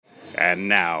And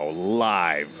now,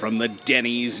 live from the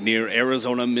Denny's near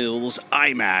Arizona Mills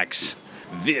IMAX,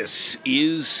 this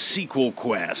is Sequel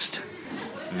Quest.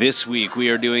 This week we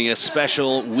are doing a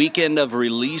special weekend of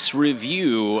release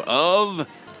review of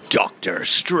Doctor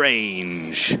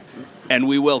Strange. And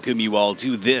we welcome you all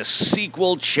to this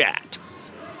sequel chat.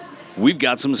 We've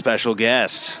got some special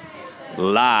guests.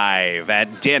 Live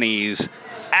at Denny's,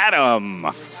 Adam.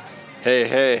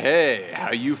 Hey,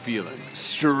 how you feeling?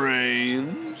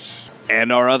 Strange?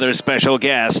 And our other special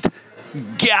guest,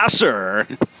 Gasser.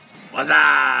 What's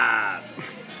up?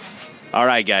 All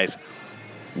right, guys.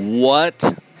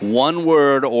 What one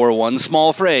word or one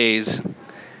small phrase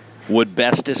would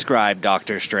best describe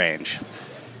Doctor Strange?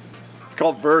 It's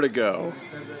called vertigo.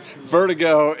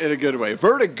 Vertigo in a good way.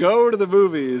 Vertigo to the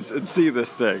movies and see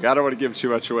this thing. I don't want to give too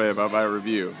much away about my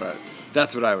review, but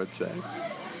that's what I would say.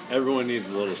 Everyone needs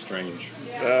a little Strange.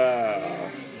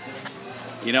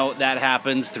 You know, that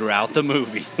happens throughout the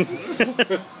movie.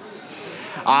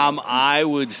 I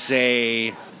would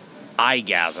say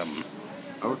eyegasm.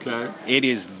 Okay. It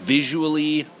is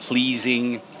visually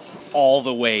pleasing all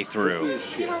the way through.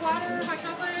 Any more water, hot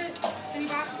chocolate, any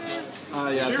boxes?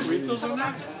 Yeah. Is there refills on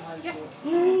that? Yeah.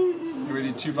 We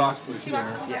need 2 boxes Two here.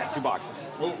 boxes. Yeah, 2 boxes.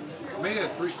 Oh, made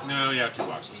it 3. No, yeah, 2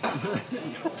 boxes.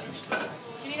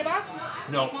 You need a box?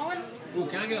 No. Small one? Ooh,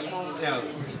 can I get a small one? Yeah.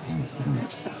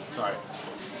 Sorry.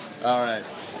 All right.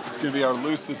 It's going to be our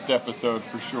loosest episode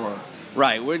for sure.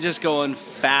 Right, we're just going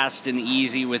fast and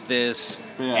easy with this.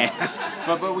 Yeah.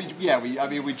 but we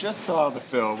just saw the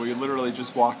film. We literally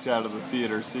just walked out of the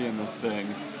theater seeing this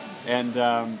thing. And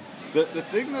the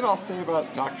thing that I'll say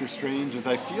about Doctor Strange is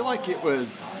I feel like it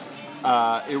was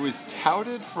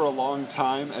touted for a long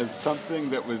time as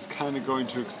something that was kind of going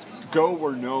to go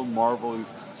where no Marvel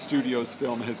Studios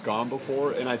film has gone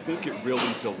before, and I think it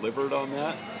really delivered on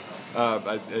that.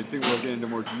 I think we'll get into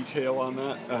more detail on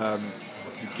that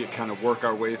as we work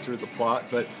our way through the plot.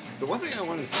 But the one thing I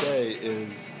want to say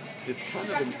is it's kind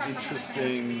of an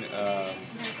interesting. There's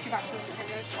 2 boxes of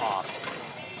yours. Awesome.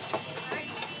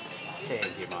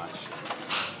 Thank you much.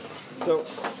 So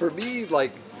for me,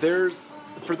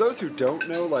 for those who don't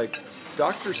know,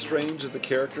 Doctor Strange as a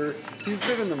character, he's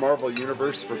been in the Marvel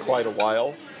Universe for quite a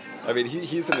while. I mean,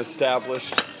 he's an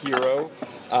established hero.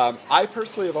 I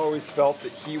personally have always felt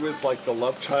that he was like the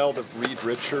love child of Reed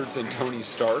Richards and Tony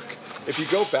Stark. If you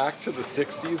go back to the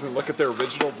 60s and look at their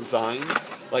original designs,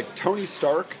 Tony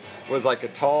Stark was like a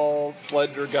tall,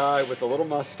 slender guy with a little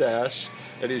mustache,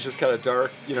 and he's just kind of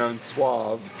dark, and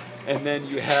suave. And then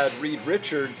you had Reed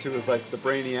Richards, who was like the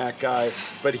brainiac guy,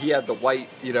 but he had the white,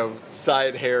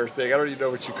 side hair thing. I don't even know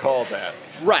what you call that.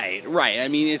 Right. I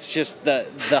mean, it's just the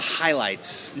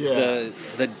highlights. Yeah.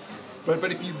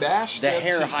 But if you mash the them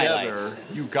hair together, highlights.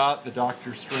 You got the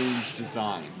Doctor Strange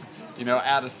design.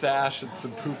 Add a sash and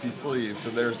some poofy sleeves,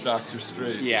 and there's Doctor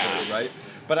Strange. Yeah. Right?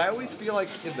 But I always feel like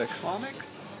in the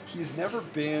comics, he's never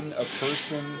been a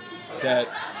person that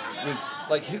was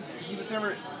he was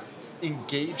never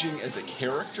engaging as a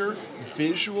character.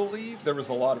 Visually, there was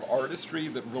a lot of artistry,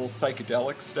 the real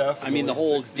psychedelic stuff. I mean, the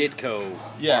whole 60s. Ditko.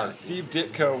 Yeah, art. Steve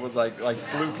Ditko would like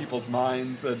blew people's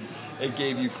minds, and it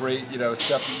gave you great,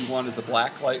 stuff that you want as a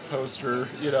blacklight poster,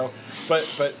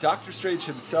 But Doctor Strange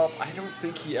himself, I don't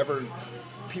think he ever.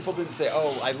 People didn't say,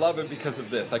 "Oh, I love him because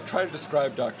of this." Try to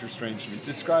describe Doctor Strange to me.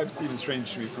 Describe Stephen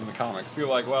Strange to me from the comics.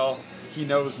 People are like, "Well, he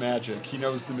knows magic. He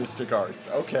knows the mystic arts."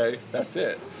 Okay, that's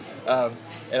it.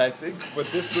 And I think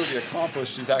what this movie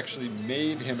accomplished is actually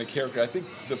made him a character. I think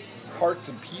the parts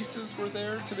and pieces were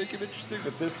there to make him interesting,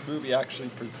 but this movie actually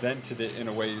presented it in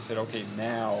a way you said, okay,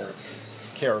 now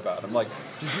care about him.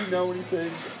 Did you know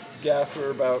anything, Gasser,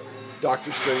 about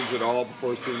Doctor Strange at all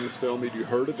before seeing this film? Had you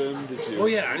heard of him? Did you? Oh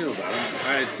yeah, I knew about him.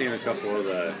 I had seen a couple of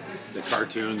the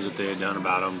cartoons that they had done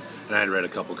about him, and I had read a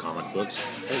couple comic books.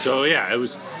 So yeah, it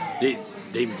was they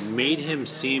made him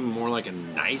seem more like a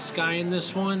nice guy in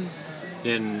this one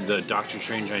than the Doctor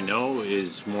Strange I know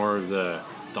is more of more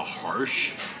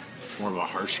of a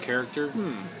harsh character.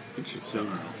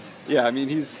 Interesting. Yeah, I mean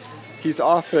he's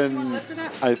often,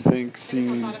 I think,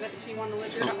 seen. Thought of it if you want to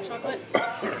lick your hot chocolate.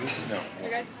 No. You're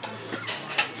good?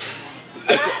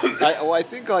 I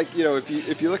think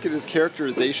if you look at his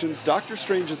characterizations, Doctor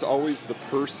Strange is always the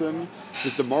person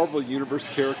that the Marvel Universe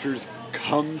characters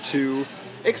come to.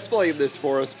 Explain this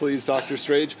for us, please, Doctor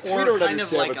Strange. Or we don't kind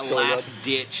of understand like what's a going on.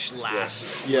 last-ditch,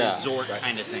 Yeah. resort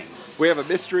kind of thing. We have a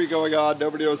mystery going on.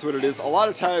 Nobody knows what it is. A lot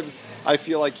of times, I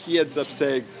feel like he ends up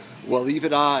saying, well,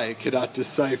 even I cannot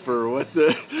decipher what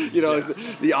the,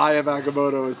 the Eye of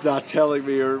Agamotto is not telling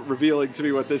me or revealing to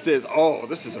me what this is. Oh,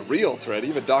 this is a real threat.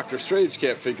 Even Doctor Strange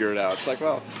can't figure it out. It's like,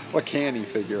 well, what can he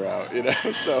figure out,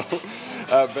 So,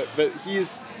 but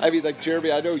he's, like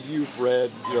Jeremy, I know you've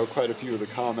read, quite a few of the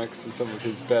comics and some of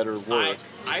his better work.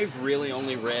 I've really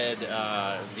only read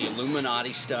the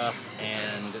Illuminati stuff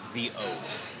and The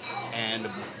Oath. And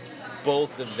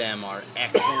both of them are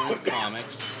excellent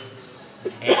comics.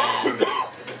 And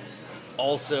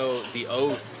also, The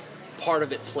Oath, part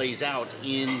of it plays out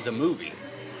in the movie.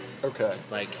 Okay.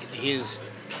 Like his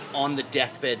on the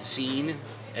deathbed scene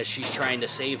as she's trying to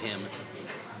save him,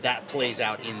 that plays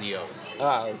out in The Oath.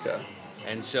 Ah, okay.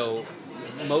 And so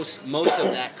most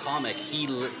of that comic, he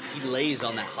lays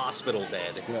on that hospital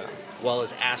bed, while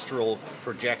his astral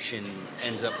projection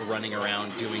ends up running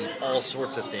around doing all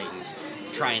sorts of things,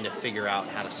 trying to figure out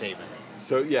how to save him.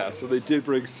 So they did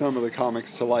bring some of the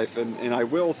comics to life, and I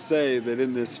will say that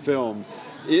in this film,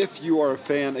 if you are a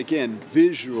fan, again,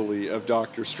 visually of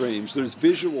Doctor Strange, there's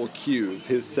visual cues,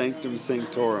 his Sanctum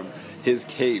Sanctorum, his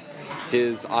cape,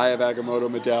 his Eye of Agamotto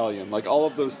medallion, like all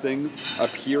of those things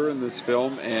appear in this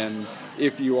film, and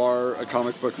if you are a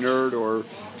comic book nerd or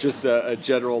just a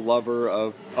general lover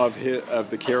of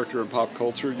the character in pop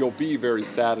culture, you'll be very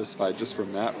satisfied just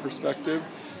from that perspective.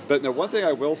 But now, one thing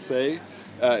I will say,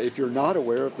 if you're not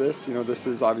aware of this, this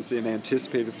is obviously an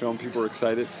anticipated film. People are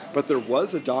excited. But there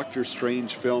was a Doctor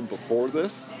Strange film before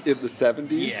this in the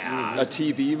 70s. Yeah. A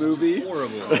TV movie.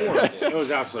 Horrible. It was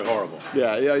absolutely horrible.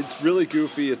 Yeah, it's really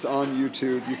goofy. It's on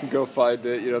YouTube. You can go find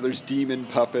it. There's demon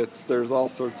puppets. There's all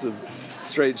sorts of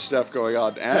strange stuff going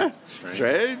on.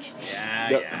 Strange?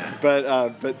 Yeah.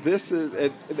 But this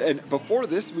is, and before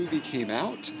this movie came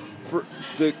out, for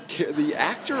the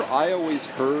actor I always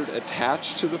heard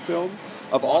attached to the film,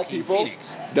 of all people,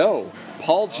 Phoenix. No,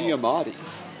 Paul Giamatti.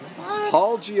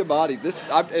 Paul Giamatti.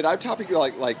 I'm talking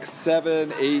like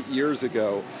 7-8 years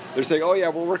ago. They're saying, oh yeah,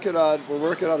 we're working on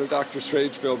a Doctor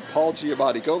Strange film. Paul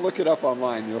Giamatti. Go look it up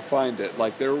online. You'll find it.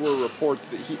 Like there were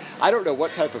reports that I don't know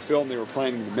what type of film they were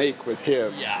planning to make with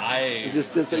him. Yeah, he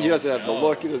doesn't have the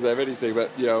look. He doesn't have anything.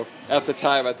 But at the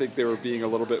time, I think they were being a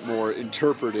little bit more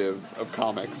interpretive of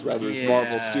comics rather than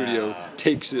Marvel Studio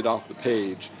takes it off the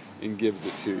page and gives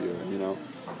it to you.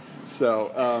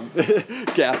 So,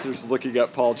 Gasser's looking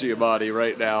up Paul Giamatti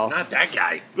right now. Not that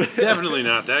guy. Definitely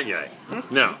not that guy.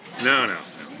 No.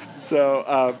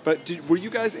 So, but were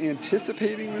you guys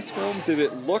anticipating this film? Did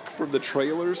it look from the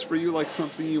trailers for you like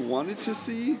something you wanted to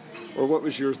see? Or what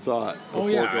was your thought before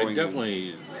going I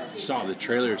definitely saw the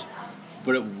trailers,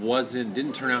 but it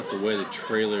didn't turn out the way the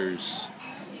trailers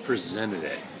presented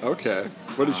it. Okay.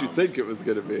 What did you think it was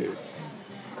going to be?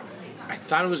 I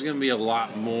thought it was going to be a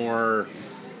lot more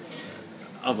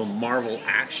of a Marvel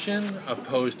action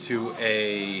opposed to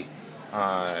a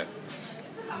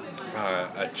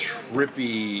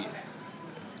trippy,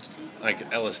 like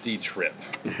LSD trip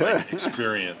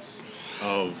experience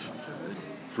of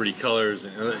pretty colors,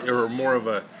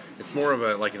 or it's more of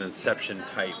a like an Inception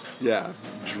type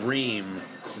dream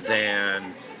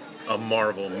than a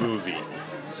Marvel movie.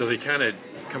 So they kind of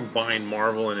combined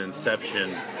Marvel and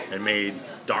Inception and made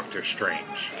Doctor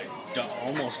Strange.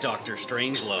 Almost Doctor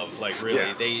Strangelove, like really.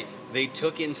 Yeah. They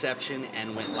took Inception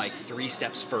and went like 3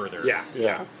 steps further.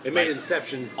 Yeah. It made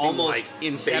Inception seem almost like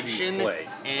Inception baby's play.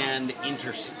 and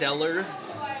Interstellar,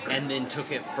 and then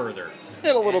took it further.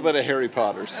 And a little bit of Harry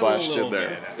Potter splashed in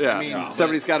there. Bit. Yeah, I mean,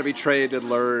 somebody's got to be trained and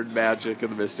learn magic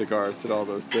and the mystic arts and all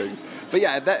those things. But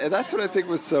yeah, that's what I think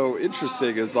was so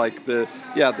interesting is like the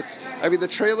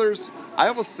trailers. I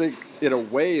almost think in a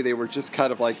way they were just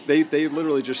kind of like they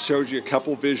literally just showed you a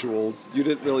couple visuals. You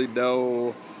didn't really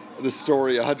know the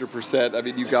story 100%. I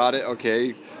mean, you got it.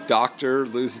 Okay, Doctor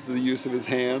loses the use of his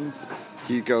hands.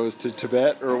 He goes to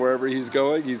Tibet or wherever he's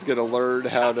going. He's going to learn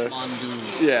how to.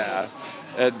 Yeah.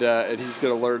 And he's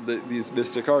going to learn these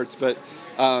mystic arts. But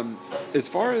as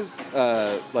far as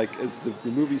as the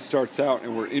movie starts out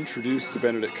and we're introduced to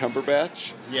Benedict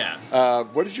Cumberbatch,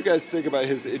 what did you guys think about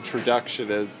his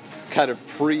introduction as kind of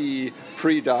pre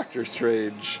Doctor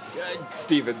Strange,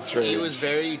 Stephen Strange? He was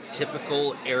very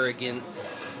typical, arrogant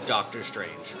Doctor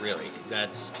Strange. Really,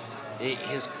 that's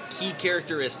his key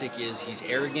characteristic is he's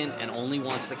arrogant and only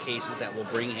wants the cases that will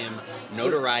bring him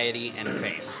notoriety and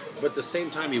fame. But at the same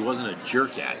time, he wasn't a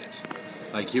jerk at it.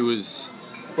 Like he was.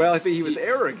 Well, I think he was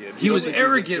arrogant. He was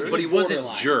arrogant, but he wasn't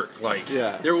borderline. jerk. Like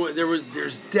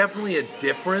there's definitely a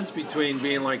difference between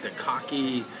being like the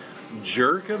cocky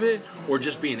jerk of it or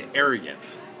just being arrogant.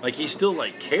 Like he still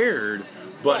like cared,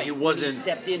 but he wasn't. He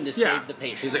stepped in to save the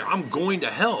patient. He's like, I'm going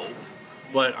to help,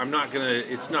 but I'm not gonna.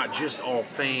 It's not just all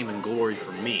fame and glory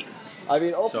for me. I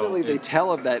mean, ultimately, they it-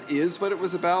 tell him that is what it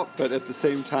was about, but at the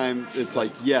same time, it's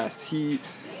like, yes,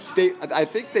 I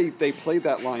think they played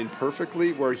that line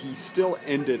perfectly, where he still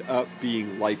ended up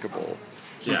being likable.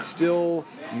 He Yeah. still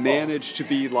managed to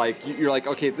be like, you're like,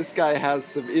 okay, this guy has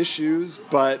some issues,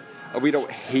 but we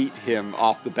don't hate him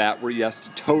off the bat, where he has to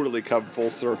totally come full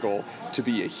circle to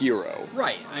be a hero.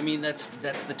 Right. I mean, that's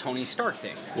the Tony Stark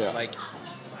thing. Yeah. Like,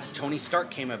 Tony Stark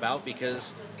came about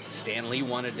because Stan Lee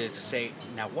wanted to say,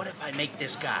 now what if I make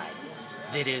this guy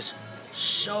that is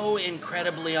so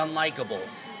incredibly unlikable,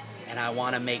 and I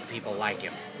want to make people like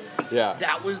him? Yeah.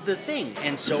 That was the thing.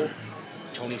 And so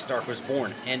Tony Stark was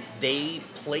born, and they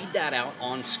played that out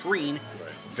on screen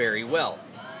very well.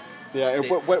 Yeah, and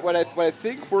what I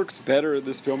think works better in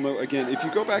this film, though, again, if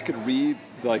you go back and read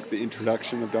like the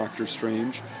introduction of Doctor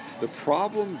Strange, the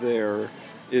problem there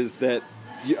is that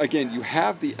you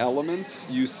have the elements.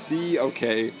 You see,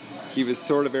 okay, he was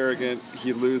sort of arrogant.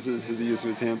 He loses the use of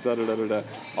his hands. Da da da da da.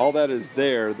 All that is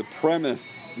there. The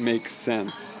premise makes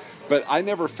sense. But I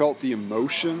never felt the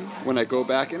emotion when I go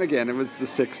back. And again, it was the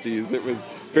 60s. It was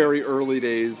very early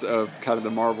days of kind of the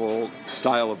Marvel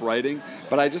style of writing.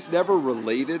 But I just never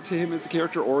related to him as a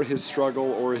character or his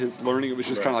struggle or his learning. It was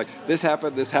just kind of like, this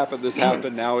happened, this happened, this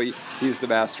happened. Now he's the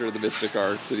master of the mystic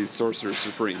arts and he's Sorcerer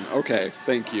Supreme. Okay,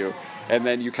 thank you. And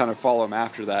then you kind of follow him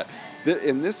after that.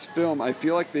 In this film, I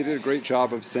feel like they did a great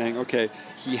job of saying, okay,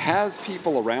 he has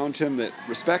people around him that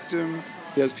respect him.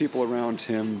 He has people around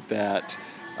him that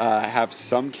have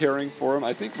some caring for him.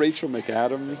 I think Rachel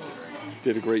McAdams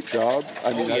did a great job.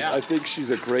 I mean, yeah. I think she's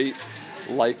a great,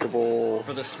 likable...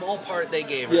 For the small part they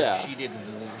gave her, Yeah. she did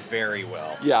very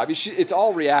well. Yeah, I mean, it's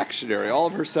all reactionary. All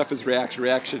of her stuff is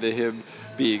reaction to him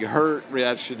being hurt,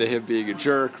 reaction to him being a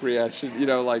jerk, reaction,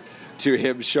 to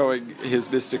him showing his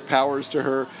mystic powers to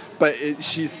her. But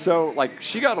she's so,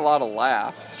 she got a lot of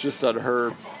laughs just on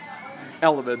her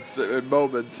elements and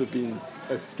moments of being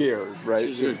scared, right?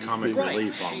 She's a good comic Right.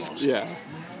 relief She- almost. Yeah.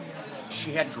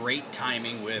 She had great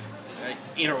timing with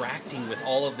interacting with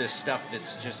all of this stuff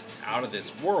that's just out of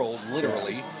this world,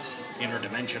 literally,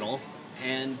 interdimensional,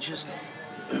 and just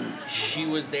she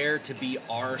was there to be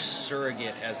our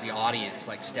surrogate as the audience,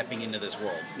 stepping into this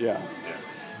world. Yeah.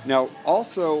 Now,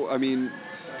 also, I mean,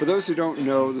 for those who don't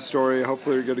know the story,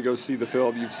 hopefully you're going to go see the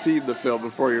film. You've seen the film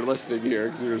before you're listening here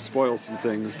because you're going to spoil some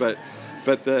things. But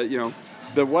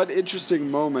the one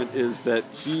interesting moment is that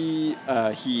he,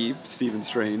 Stephen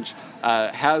Strange,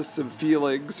 has some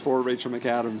feelings for Rachel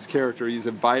McAdams' character. He's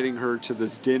inviting her to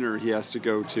this dinner he has to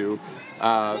go to.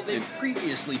 Well, they've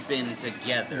previously been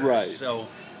together, Right. so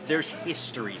there's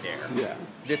history there. Yeah.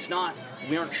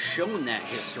 We aren't shown that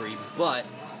history, but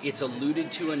it's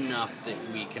alluded to enough that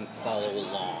we can follow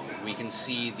along. We can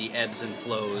see the ebbs and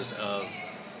flows of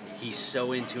he's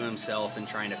so into himself and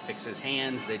trying to fix his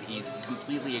hands that he's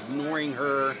completely ignoring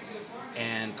her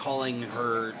and calling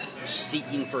her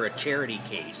seeking for a charity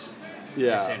case,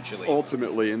 essentially.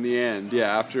 Ultimately, in the end,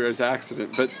 after his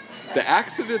accident. But the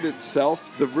accident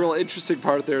itself, the real interesting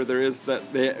part there is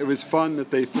that it was fun that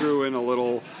they threw in a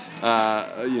little,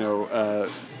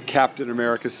 Captain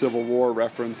America Civil War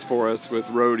reference for us with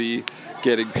Rhodey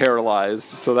getting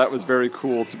paralyzed. So that was very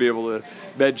cool to be able to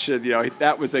mention,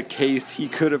 that was a case he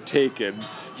could have taken.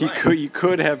 He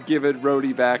could have given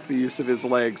Rhodey back the use of his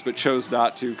legs, but chose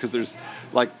not to because there's,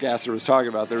 like Gasser was talking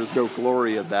about, there was no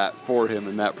glory in that for him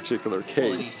in that particular case.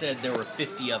 Well, and he said there were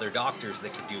 50 other doctors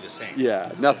that could do the same.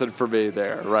 Yeah, nothing for me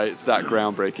there, right? It's not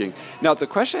groundbreaking. Now, the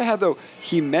question I had, though,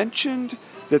 he mentioned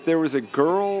that there was a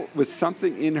girl with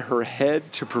something in her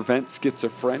head to prevent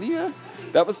schizophrenia.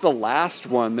 That was the last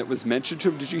one that was mentioned to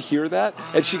him. Did you hear that?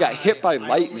 And she got hit by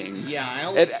lightning. I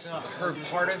only heard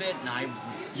part of it, and I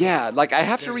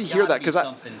have to there's rehear gotta that be because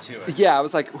something to it. I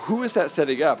was like, who is that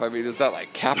setting up? I mean, is that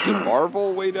like Captain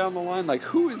Marvel way down the line? Like,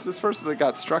 who is this person that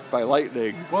got struck by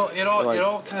lightning? Well, it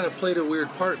all kind of played a weird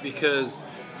part because,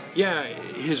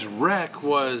 his wreck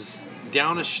was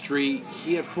down a street.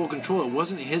 He had full control. It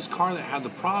wasn't his car that had the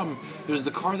problem. It was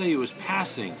the car that he was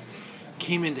passing.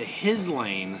 Came into his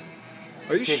lane.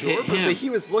 Are you to sure? hit him. But he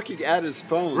was looking at his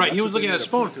phone. Right, That's he was what looking they at his made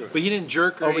a phone, point to it. but he didn't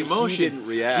jerk or Oh, any but he motion. didn't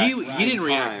react He in didn't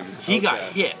react. time. He got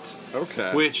Okay. hit.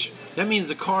 Okay. Which that means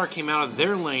the car came out of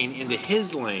their lane into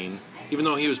his lane, even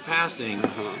though he was passing.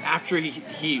 After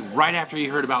right after he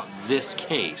heard about this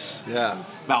case,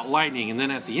 about lightning, and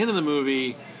then at the end of the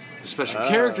movie, the special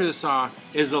character that saw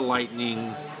is a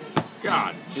lightning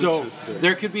god. So Interesting.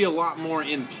 there could be a lot more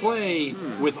in play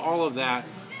with all of that,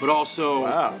 but also.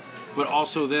 Wow. But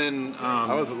also then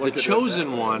wasn't the looking at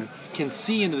chosen that. one can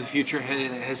see into the future,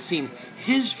 has seen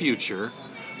his future.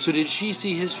 So did she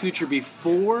see his future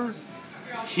before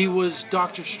he was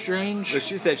Doctor Strange? But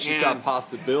she said she saw And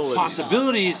possibilities.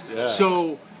 possibilities. Yeah.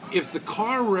 So if the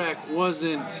car wreck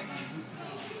wasn't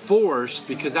forced,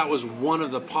 because that was one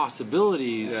of the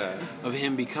possibilities Yeah. of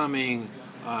him becoming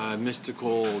a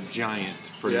mystical giant,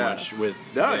 pretty Yeah. much with.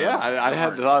 No, the- yeah, I the hadn't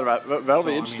heart. thought about that. That'll So,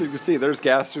 be I interesting mean- to see. There's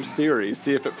Gaster's theory.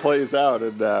 See if it plays out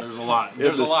in, There's a lot. in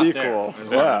There's the a lot there. sequel.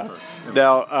 There's a lot Yeah. there.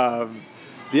 Now,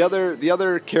 the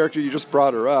other character you just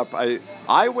brought her up.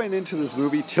 I went into this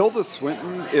movie. Tilda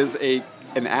Swinton is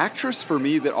an actress for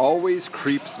me that always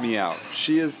creeps me out.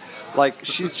 She is like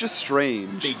she's just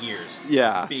strange. Big ears.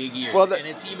 Yeah. Big ears. Well, and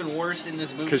it's even worse in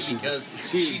this movie 'Cause she's- because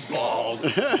she's bald.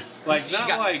 Like She's not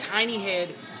got like tiny head,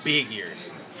 big ears.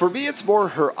 For me, it's more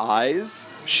her eyes.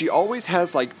 She always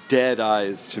has like dead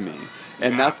eyes to me,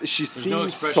 and Yeah. that she There's no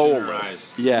seems expression in her soulless. eyes.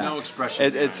 Yeah, No expression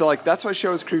in her And so eyes. like that's why she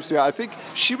always creeps me out. I think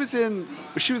she was in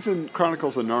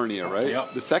Chronicles of Narnia, right?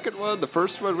 Yep. The second one, the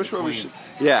first one, which one was she? Queen.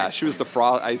 Yeah, she was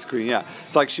the ice queen. Yeah,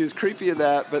 it's like she was creepy in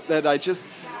that, but then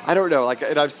I don't know. Like,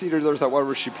 and I've seen her. There was that one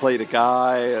where she played a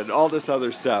guy and all this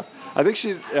other stuff. I think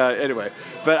she anyway.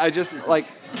 But I just like.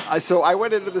 So I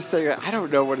went into this saying I don't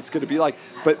know what it's going to be like,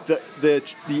 but the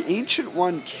Ancient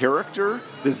One character,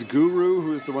 this guru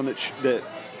who is the one that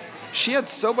she had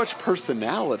so much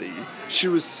personality. She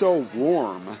was so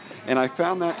warm, and I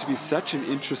found that to be such an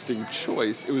interesting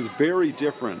choice. It was very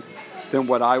different than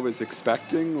what I was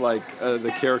expecting, like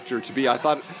the character to be. I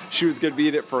thought she was going to be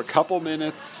in it for a couple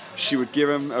minutes. She would give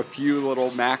him a few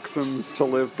little maxims to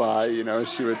live by.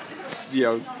 She would,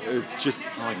 just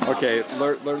okay,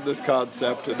 learn this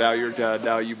concept, and now you're done.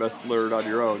 Now you must learn on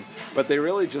your own. But they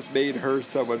really just made her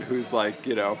someone who's like,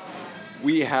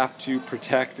 we have to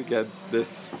protect against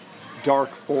this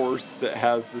dark force that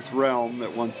has this realm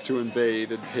that wants to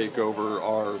invade and take over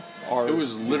our. it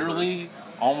was literally universe.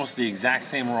 almost the exact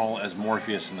same role as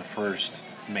Morpheus in the first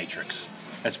Matrix.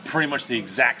 That's pretty much the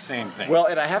exact same thing. Well,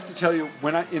 and I have to tell you,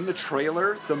 in the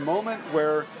trailer, the moment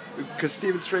where, because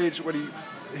Stephen Strange, when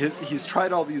he's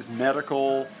tried all these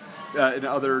medical and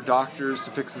other doctors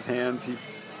to fix his hands, he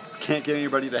can't get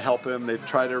anybody to help him. They've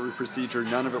tried every procedure,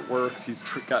 none of it works. He's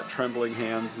got trembling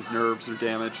hands, his nerves are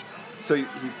damaged. So he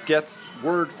gets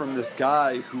word from this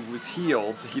guy who was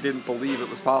healed. He didn't believe it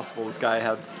was possible. This guy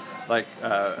had like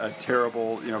a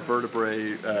terrible,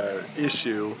 vertebrae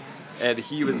issue. And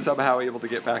he was somehow able to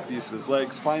get back the use of his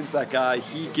legs, finds that guy,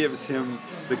 he gives him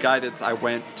the guidance. I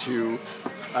went to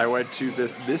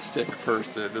this mystic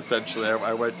person, essentially.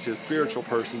 I went to a spiritual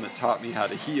person that taught me how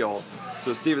to heal.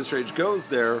 So Stephen Strange goes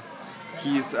there.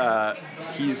 He's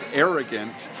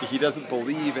arrogant. He doesn't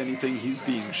believe anything he's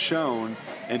being shown.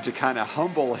 And to kind of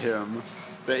humble him,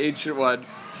 the Ancient One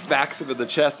smacks him in the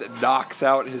chest and knocks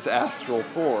out his astral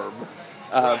form,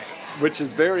 which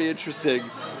is very interesting.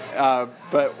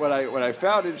 But what I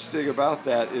found interesting about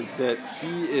that is that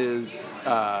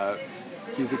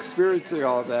he's experiencing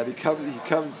all of that. He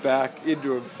comes back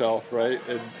into himself, right?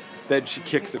 And then she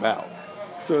kicks him out.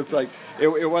 So it's like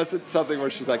it wasn't something where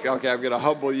she's like, okay, I'm gonna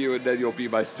humble you and then you'll be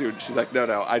my student. She's like,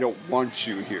 no, I don't want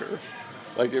you here.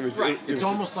 Like it was. Right. It's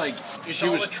almost like she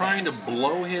was trying to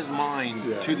blow his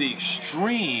mind to the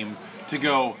extreme to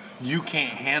go, you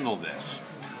can't handle this.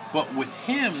 But with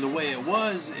him, the way it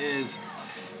was is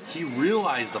he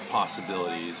realized the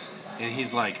possibilities and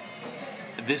he's like,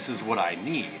 this is what I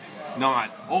need.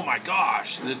 Not, oh my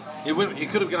gosh. It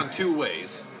could have gone two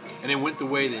ways. And it went the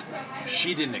way that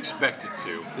she didn't expect it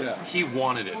to. Yeah. He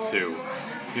wanted it to.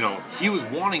 He was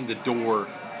wanting the door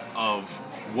of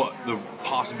what the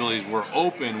possibilities were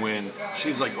open when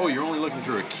she's like, oh, you're only looking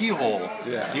through a keyhole.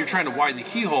 Yeah. And you're trying to widen the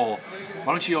keyhole.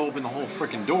 Why don't you open the whole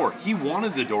freaking door? He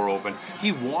wanted the door open.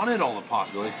 He wanted all the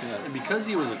possibilities. And because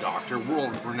he was a doctor,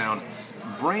 world-renowned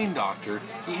brain doctor,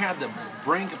 he had the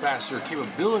brain capacity or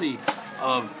capability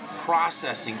of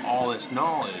processing all this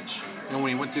knowledge. And when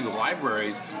he went through the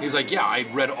libraries, he's like, yeah, I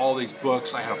read all these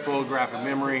books. I have photographic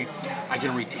memory. I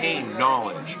can retain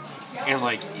knowledge. And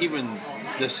like even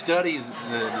the studies,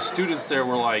 the students there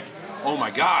were like, oh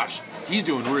my gosh, he's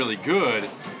doing really good.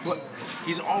 But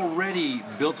he's already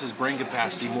built his brain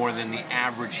capacity more than the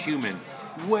average human,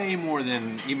 way more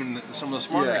than even some of the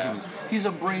smarter humans. He's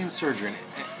a brain surgeon,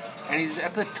 and he's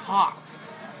at the top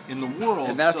in the world.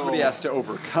 And that's what he has to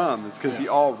overcome, is because he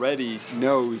already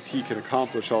knows he can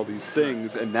accomplish all these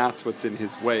things, and that's what's in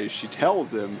his way. She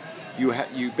tells him, you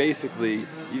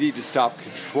need to stop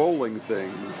controlling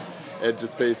things and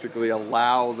just basically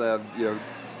allow them,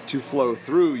 to flow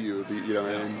through you,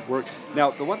 and work. Now,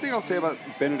 the one thing I'll say about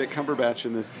Benedict Cumberbatch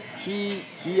in this, he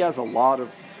has a lot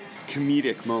of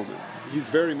comedic moments. He's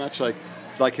very much like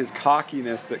like his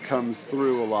cockiness that comes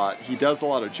through a lot. He does a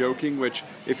lot of joking, which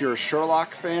if you're a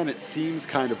Sherlock fan, it seems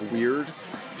kind of weird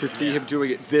to see him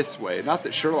doing it this way. Not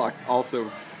that Sherlock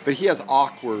also, but he has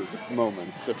awkward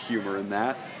moments of humor in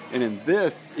that. And in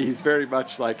this, he's very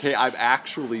much like, hey, I'm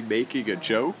actually making a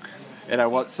joke, and I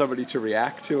want somebody to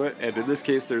react to it. And in this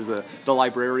case, there's the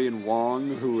librarian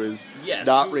Wong who is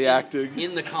not who reacting.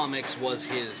 in the comics was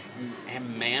his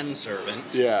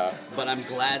manservant. Yeah. But I'm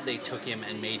glad they took him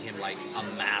and made him like a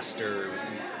master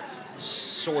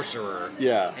sorcerer.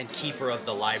 Yeah. And keeper of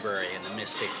the library and the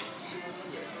mystic.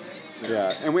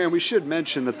 Yeah, and we should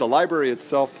mention that the library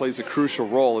itself plays a crucial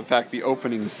role. In fact, the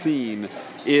opening scene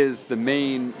is the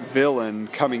main villain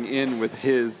coming in with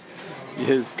his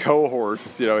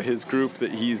cohorts, his group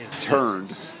that he's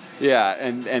turned. Yeah,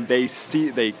 and they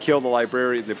kill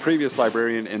the previous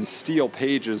librarian, and steal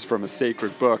pages from a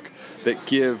sacred book that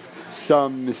give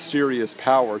some mysterious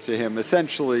power to him.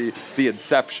 Essentially, the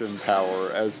Inception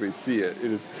power, as we see it,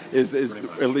 is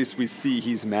at least we see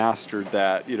he's mastered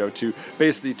that. To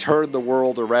basically turn the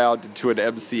world around into an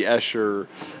M.C. Escher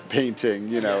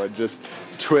painting. And just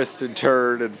twist and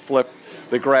turn and flip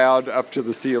the ground up to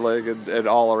the ceiling and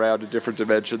all around in different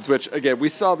dimensions. Which again, we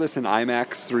saw this in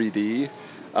IMAX 3D.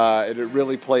 And it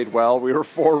really played well. We were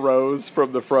 4 rows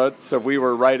from the front, so we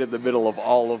were right in the middle of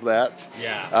all of that.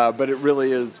 Yeah. But it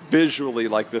really is visually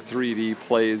like the 3D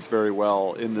plays very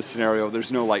well in the scenario.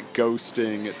 There's no like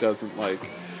ghosting. It doesn't like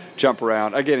jump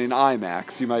around. Again, in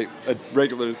IMAX, a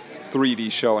regular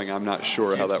 3D showing, I'm not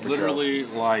sure how that would go. It's literally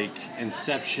like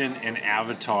Inception and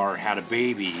Avatar had a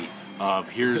baby.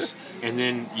 And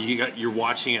then you're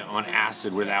watching it on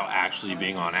acid without actually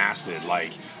being on acid.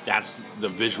 Like, that's the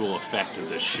visual effect of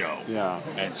this show. Yeah.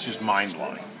 And it's just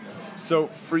mind-blowing. So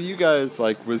for you guys,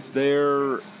 like, was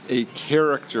there a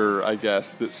character, I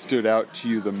guess, that stood out to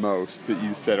you the most, that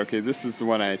you said, okay, this is the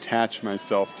one I attached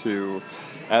myself to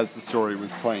as the story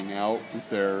was playing out? Was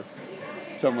there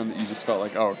someone that you just felt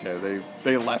like, oh, okay,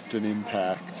 they left an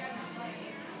impact?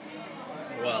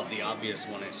 Well, the obvious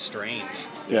one is Strange.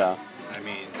 Yeah. I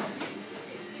mean,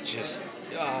 just,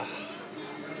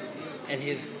 and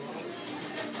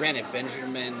granted,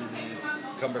 Benjamin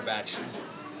Cumberbatch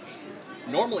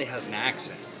normally has an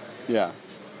accent. Yeah.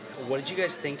 What did you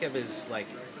guys think of his, like,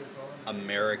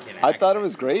 American accent? I thought it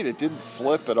was great. It didn't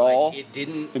slip at all. Like, it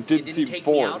didn't seem take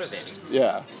forced. me out of it.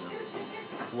 Yeah.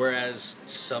 Whereas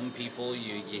some people,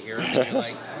 you hear them and you're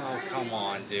like, oh, come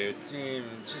on, dude.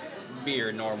 Just be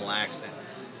your normal accent.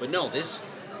 But no, this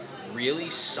really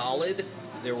solid.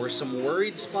 There were some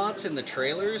worried spots in the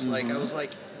trailers. Like, I was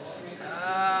like,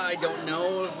 I don't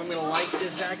know if I'm going to like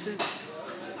this accent.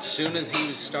 As soon as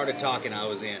he started talking, I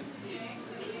was in.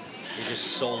 He just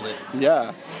sold it.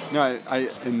 Yeah. No,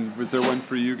 and was there one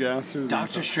for you, Gasser?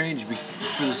 Doctor Strange,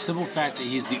 for the simple fact that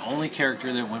he's the only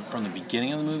character that went from the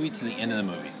beginning of the movie to the end of the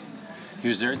movie. He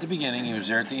was there at the beginning, he was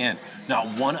there at the end.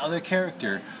 Not one other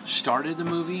character started the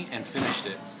movie and finished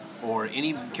it. Or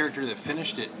any character that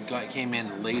finished it came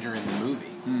in later in the movie.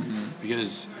 Mm-hmm.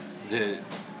 Because,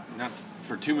 not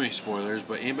for too many spoilers,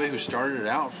 but anybody who started it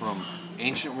out from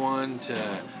Ancient One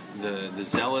to the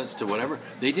Zealots to whatever,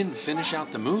 they didn't finish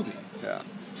out the movie. Yeah.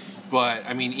 But,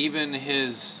 I mean, even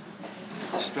his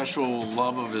special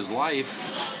love of his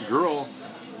life, girl,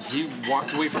 he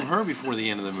walked away from her before the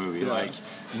end of the movie. Yeah. Like,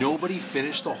 nobody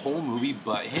finished the whole movie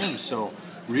but him. So,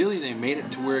 really, they made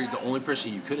it to where the only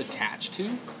person you could attach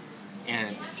to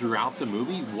and throughout the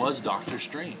movie was Doctor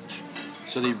Strange.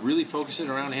 So they really focused it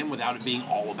around him without it being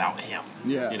all about him.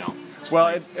 Yeah.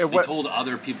 Well, they told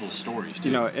other people's stories,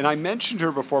 too. And I mentioned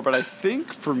her before, but I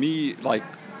think for me, like,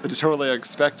 totally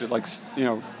unexpected, like,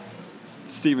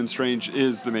 Stephen Strange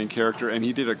is the main character, and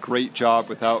he did a great job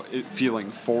without it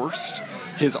feeling forced.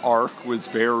 His arc was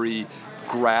very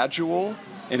gradual,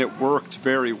 and it worked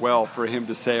very well for him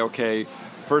to say, okay,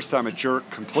 first I'm a jerk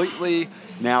completely,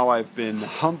 now I've been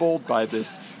humbled by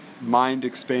this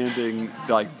mind-expanding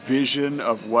vision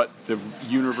of what the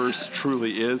universe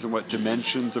truly is and what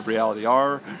dimensions of reality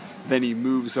are. Then he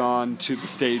moves on to the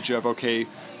stage of, okay,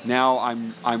 now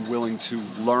I'm willing to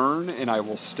learn, and I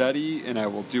will study, and I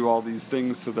will do all these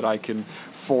things so that I can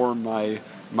form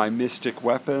my mystic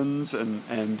weapons, and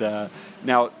then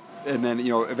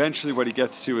eventually what he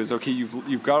gets to is, okay,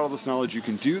 you've got all this knowledge, you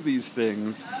can do these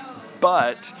things,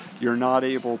 but you're not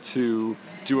able to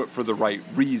do it for the right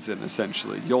reason,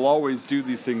 essentially. You'll always do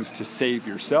these things to save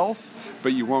yourself,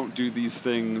 but you won't do these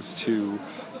things to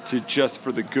just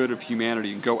for the good of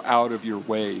humanity and go out of your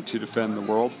way to defend the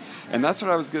world. And that's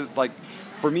what I was gonna,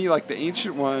 for me, the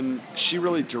Ancient One, she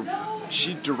really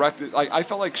she directed, I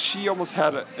felt like she almost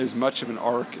had as much of an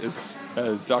arc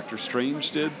as Doctor Strange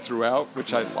did throughout,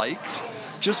 which I liked.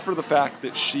 just for the fact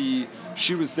that she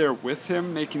was there with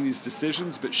him making these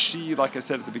decisions, but she, like I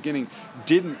said at the beginning,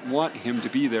 didn't want him to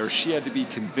be there. She had to be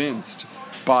convinced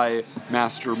by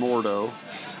Master Mordo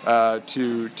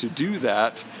to do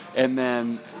that, and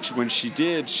then when she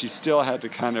did, she still had to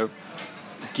kind of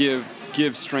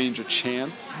give Strange a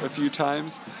chance a few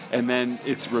times, and then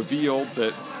it's revealed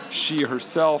that she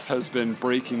herself has been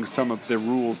breaking some of the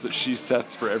rules that she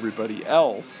sets for everybody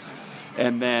else.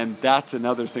 And then that's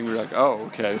another thing we're like, oh,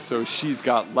 okay, so she's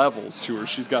got levels to her,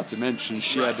 she's got dimensions,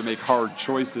 she had to make hard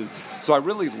choices. So I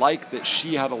really like that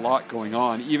she had a lot going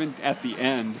on, even at the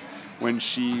end when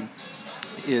she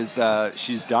is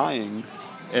she's dying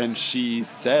and she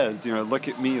says, you know, look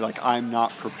at me, like I'm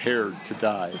not prepared to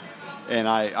die. And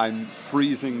I'm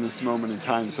freezing this moment in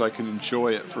time so I can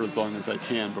enjoy it for as long as I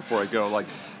can before I go. Like,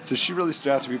 so she really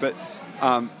stood out to me. But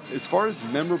as far as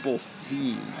memorable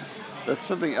scenes, that's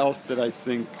something else that I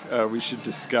think we should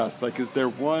discuss. Like, is there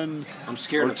one I'm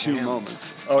scared or of two hands.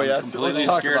 moments? Oh, yeah? I'm completely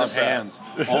Let's talk scared about of that. hands.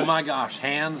 Oh my gosh,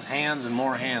 hands, and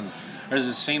more hands. There's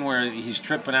a scene where he's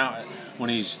tripping out when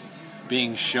he's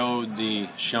being shown the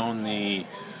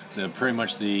pretty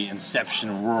much the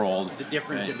Inception world. The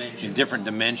different dimensions. In different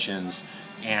dimensions.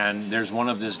 And there's one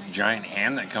of this giant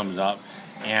hand that comes up,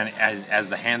 and as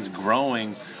the hand's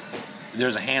growing,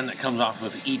 there's a hand that comes off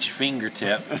of each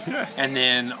fingertip, and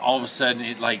then all of a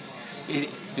sudden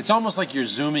it's almost like you're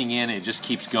zooming in. It just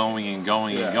keeps going and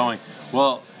going and going.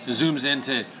 Well, it zooms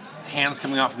into hands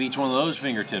coming off of each one of those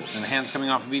fingertips, and hands coming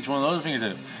off of each one of those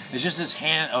fingertips. It's just this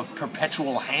hand of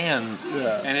perpetual hands,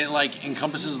 and it like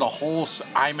encompasses the whole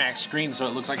IMAX screen, so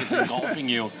it looks like it's engulfing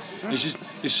you. It's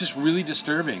just really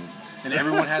disturbing, and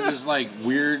everyone had this like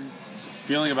weird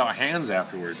feeling about hands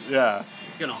afterwards. Yeah.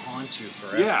 It's gonna haunt you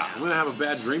forever. Yeah, I'm gonna have a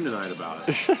bad dream tonight about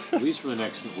it, at least for the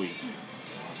next week.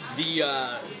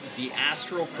 The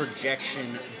astral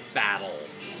projection battle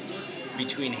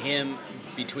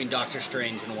between Doctor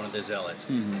Strange and one of the Zealots,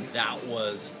 that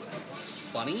was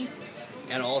funny,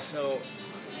 and also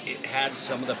it had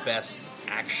some of the best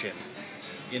action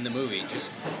in the movie.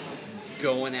 Just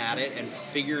going at it and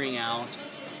figuring out,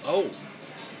 oh,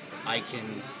 I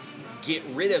can get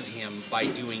rid of him by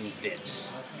doing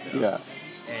this. Yeah.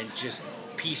 And just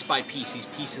piece by piece, he's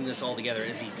piecing this all together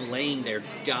as he's laying there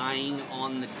dying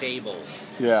on the table.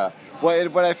 Yeah. Well,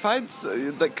 and what I find,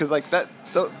 because like that,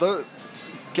 the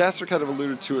Gasser kind of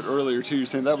alluded to it earlier too. You're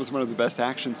saying that was one of the best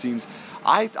action scenes.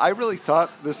 I really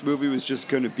thought this movie was just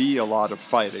going to be a lot of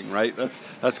fighting, right?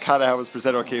 That's kind of how it was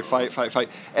presented. Okay, fight.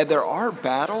 And there are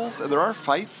battles and there are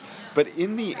fights, but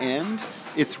in the end,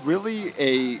 it's really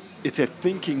a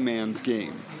thinking man's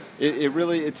game.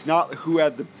 It's not who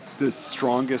had the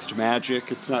strongest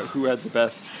magic. It's not who had the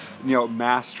best,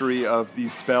 mastery of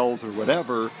these spells or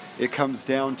whatever. It comes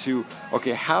down to,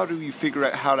 okay, how do you figure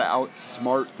out how to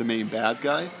outsmart the main bad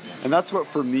guy? And that's what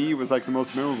for me was like the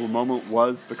most memorable moment,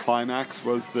 was the climax,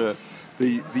 was the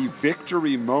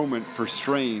victory moment for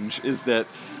Strange, is that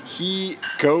he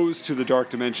goes to the dark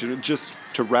dimension. And just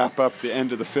to wrap up the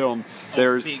end of the film,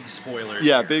 there's big spoilers.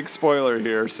 Yeah, here. big spoiler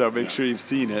here, so make sure you've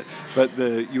seen it. But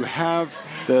you have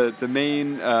the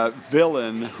main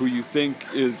villain who you think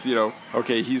is,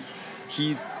 okay,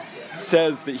 he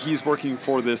says that he's working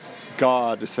for this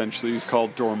god, essentially, who's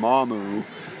called Dormammu,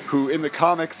 who in the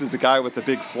comics is a guy with a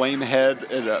big flame head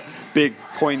and a big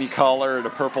pointy collar and a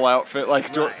purple outfit.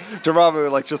 Like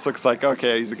Dormammu, just looks like,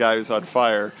 okay, he's a guy who's on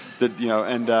fire.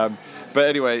 But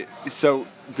anyway, so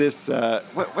this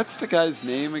what's the guy's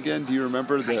name again? Do you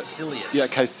remember? Caecilius. Yeah,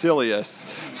 Caecilius.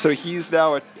 So he's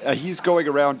now he's going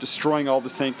around destroying all the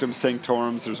Sanctum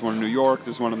Sanctorums. There's one in New York,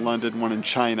 there's one in London, one in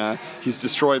China. He's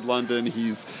destroyed London.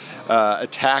 He's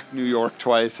attacked New York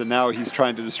twice, and now he's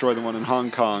trying to destroy the one in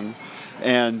Hong Kong.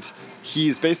 And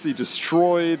he's basically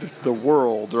destroyed the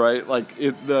world, right?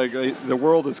 The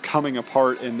world is coming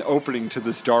apart and opening to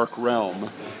this dark realm,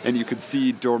 and you can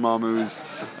see Dormammu's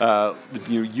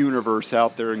universe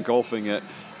out there engulfing it.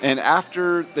 And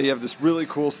after, they have this really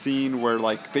cool scene where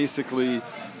basically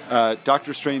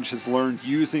Doctor Strange has learned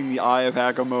using the Eye of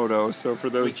Agamotto. So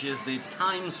for those, which is the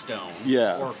Time Stone.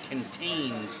 Yeah. Or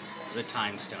contains the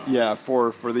Time Stone. Yeah,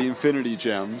 for the Infinity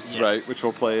Gems, Yes. right? Which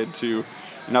will play into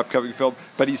an upcoming film.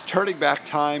 But he's turning back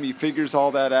time. He figures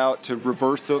all that out to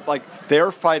reverse it.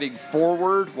 They're fighting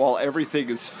forward while everything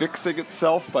is fixing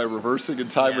itself by reversing in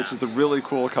time, which is a really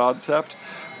cool concept.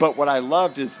 But what I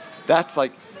loved is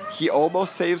he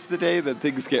almost saves the day, that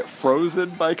things get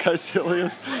frozen by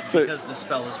Caecilius. Because the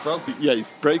spell is broken. Yeah, he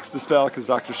breaks the spell because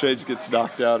Doctor Strange gets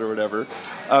knocked out or whatever.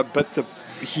 But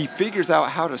he figures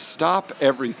out how to stop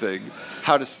everything,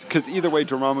 how to, because either way,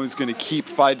 Dormammu's going to keep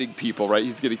finding people, right?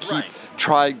 He's going to keep Right.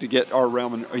 trying to get our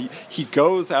realm, and he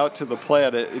goes out to the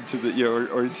planet, into the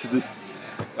or into this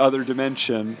other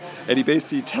dimension, and he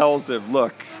basically tells him,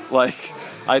 look, like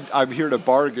I'm here to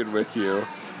bargain with you,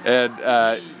 and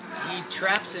He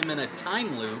traps him in a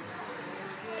time loop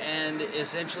and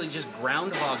essentially just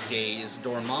Groundhog Days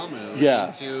Dormammu Yeah.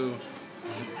 into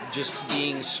just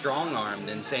being strong-armed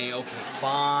and saying, okay,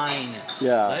 fine,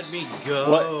 Yeah. let me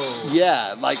go.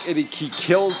 And he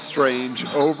kills Strange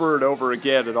over and over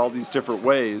again in all these different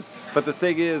ways. But the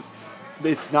thing is,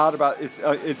 it's not about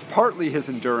it's partly his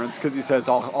endurance, because he says,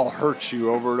 I'll hurt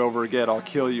you over and over again, I'll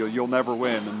kill you, you'll never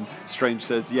win, and Strange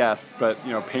says yes, but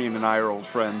Pain and I are old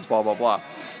friends, blah blah blah.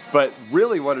 But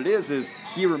really what it is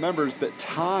he remembers that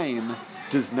time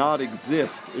does not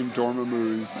exist in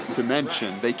Dormammu's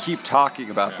dimension. They keep talking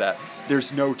about that.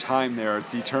 There's no time there.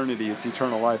 It's eternity. It's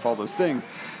eternal life, all those things.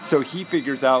 So he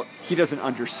figures out he doesn't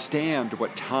understand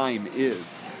what time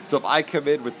is. So if I come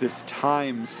in with this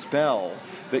time spell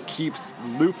that keeps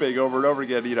looping over and over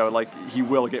again, he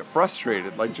will get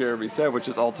frustrated, like Jeremy said, which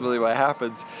is ultimately what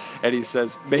happens. And he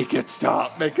says, make it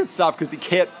stop, because he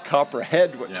can't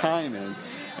comprehend what time is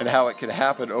and how it can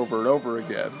happen over and over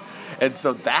again. And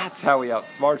so that's how he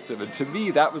outsmarts him. And to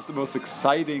me, that was the most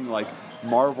exciting,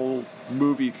 Marvel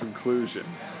movie conclusion.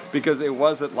 Because it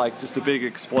wasn't just a big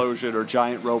explosion or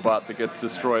giant robot that gets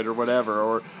destroyed or whatever,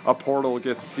 or a portal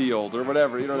gets sealed or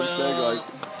whatever. You know what I'm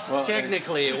saying?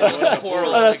 Technically, it was a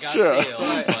portal that got true. sealed.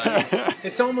 But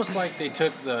It's almost like they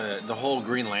took the whole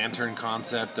Green Lantern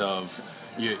concept of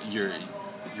your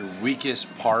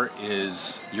weakest part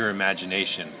is your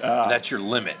imagination. That's your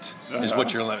limit, is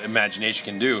what your imagination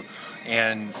can do.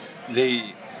 And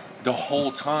the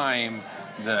whole time,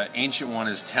 the Ancient One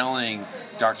is telling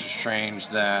Doctor Strange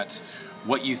that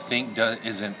what you think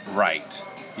isn't right.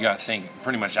 You got to think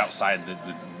pretty much outside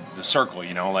the circle,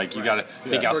 you got to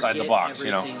think outside the box,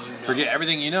 Forget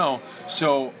everything you know.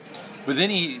 So, but then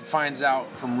he finds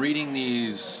out from reading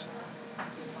these,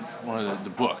 one of the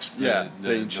books, the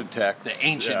ancient texts. The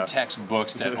ancient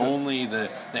textbooks that only the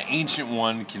Ancient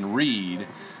One can read,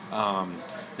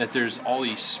 that there's all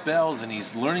these spells, and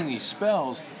he's learning these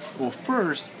spells. Well,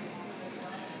 first,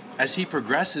 as he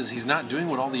progresses, he's not doing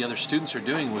what all the other students are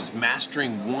doing, was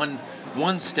mastering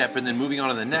one step and then moving on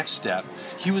to the next step.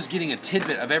 He was getting a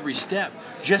tidbit of every step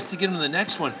just to get him to the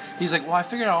next one. He's like, well, I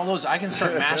figured out all those, I can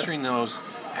start mastering those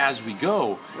as we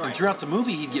go. Right. And throughout the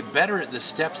movie, he'd get better at the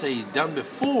steps that he'd done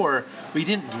before, but he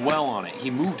didn't dwell on it. He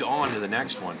moved on to the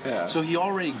next one. Yeah. So he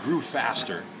already grew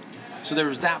faster. So there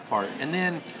was that part. And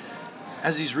then,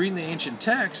 as he's reading the ancient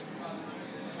text,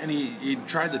 and he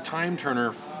tried the time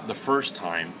turner the first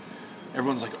time,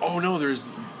 everyone's like, oh no, there's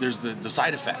the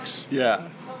side effects. Yeah.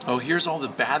 Oh, here's all the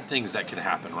bad things that could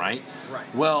happen, right?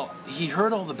 Right. Well, he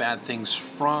heard all the bad things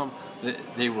from,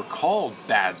 they were called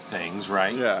bad things,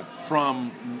 right? Yeah.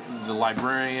 From the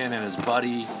librarian and his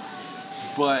buddy.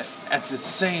 But at the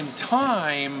same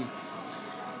time,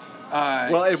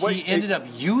 he ended up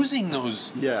using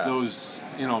those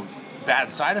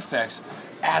bad side effects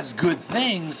as good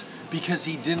things, because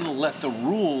he didn't let the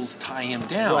rules tie him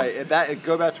down. Right, and that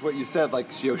go back to what you said.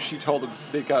 She told him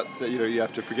you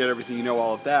have to forget everything,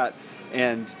 all of that.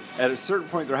 And at a certain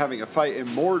point, they're having a fight, and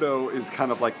Mordo is kind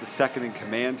of like the second in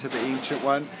command to the Ancient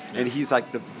One, and he's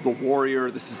like the warrior.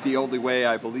 This is the only way.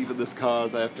 I believe in this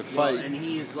cause. I have to fight. and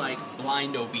he's like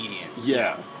blind obedience.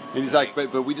 Yeah. And he's like,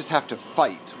 but we just have to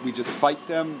fight. We just fight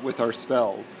them with our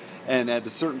spells. And at a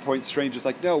certain point, Strange is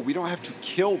like, no, we don't have to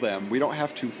kill them. We don't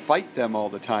have to fight them all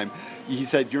the time. He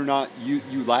said, you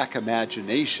lack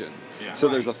imagination. Yeah. So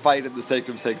there's a fight in the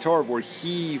Sanctum Sanctorum where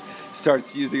he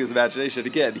starts using his imagination.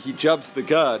 Again, he jumps the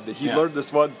gun. He learned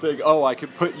this one thing, I can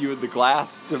put you in the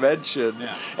glass dimension.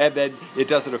 Yeah. And then it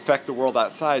doesn't affect the world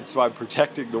outside, so I'm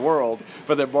protecting the world.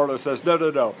 But then Mordo says,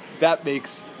 no. That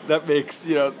makes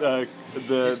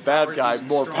the bad guy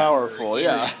more powerful.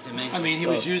 Yeah. I mean, he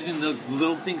was using the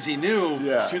little things he knew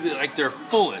to their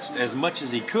fullest, as much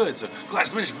as he could. So glass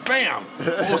dimension, bam! All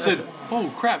of a sudden,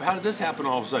 oh crap! How did this happen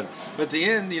all of a sudden? But at the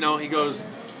end, he goes,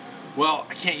 well,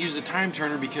 I can't use the time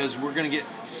turner because we're gonna get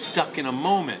stuck in a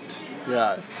moment.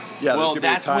 Yeah. Well,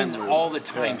 that's when all the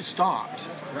time Yeah. stopped,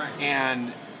 Right.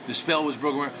 and the spell was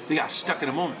broken. They got stuck in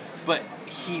a moment, but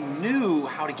he knew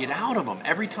how to get out of them.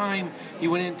 Every time he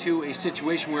went into a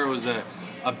situation where it was a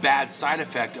bad side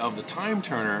effect of the time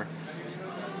turner,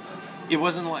 it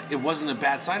wasn't a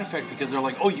bad side effect, because they're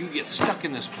like, oh, you get stuck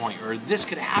in this point, or this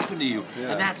could happen to you,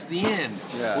 Yeah. and that's the end.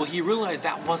 Yeah. Well, he realized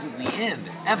that wasn't the end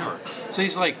ever. So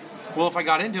he's like, well, if I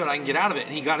got into it, I can get out of it.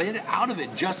 And he got out of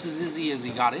it just as easy as he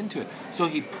got into it. So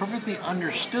he perfectly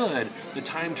understood the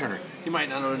time turner. He might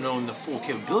not have known the full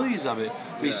capabilities of it,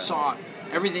 but he saw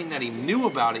everything that he knew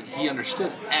about it. He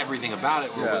understood everything about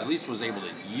it, or at least was able to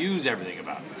use everything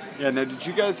about it. Yeah, now did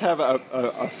you guys have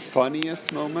a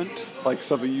funniest moment? Like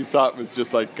something you thought was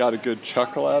just like got a good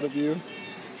chuckle out of you?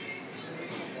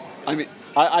 I mean,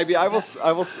 I will.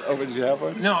 Oh, did you have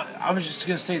one? No, I was just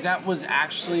gonna say that was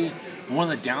actually one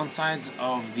of the downsides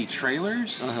of the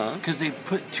trailers, because they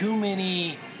put too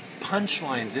many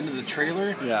punchlines into the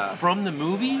trailer from the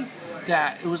movie.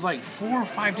 That it was like 4 or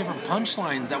 5 different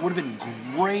punchlines that would have been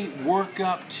great work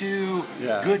up to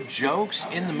good jokes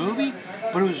in the movie,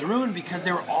 but it was ruined because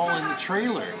they were all in the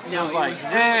trailer. So I was like,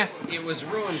 It was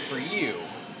ruined for you,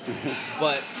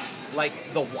 but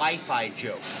like the Wi-Fi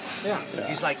joke. Yeah.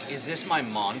 He's like, is this my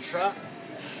mantra?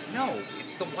 No,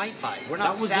 it's the Wi-Fi. We're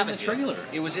not That was in the savages. trailer.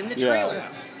 It was in the Yeah. trailer.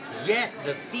 Yet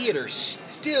the theater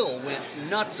still went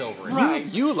nuts over it. Right.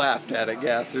 You laughed at it,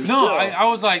 Gasser. No, I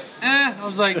was like, I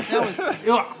was like, that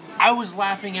was, I was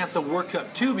laughing at the work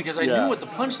up too because I knew what the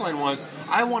punchline was.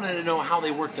 I wanted to know how they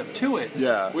worked up to it.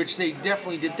 Yeah. Which they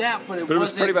definitely did that, but it But it was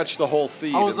wasn't. pretty much the whole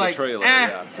scene I was in like, the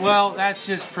trailer. well, that's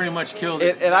just pretty much killed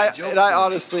it. And I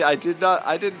honestly, I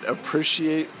didn't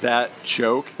appreciate that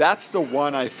joke. That's the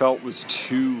one I felt was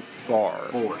too far.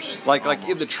 Forced. Like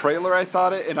in the trailer, I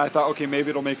thought it, and I thought, okay, maybe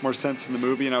it'll make more sense in the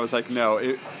movie, and I was like,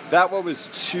 no, that one was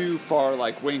too far.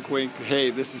 Like wink, wink. Hey,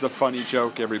 this is a funny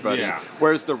joke, everybody. Yeah.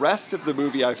 Whereas the rest of the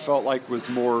movie, I felt like was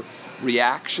more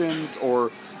reactions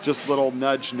or just little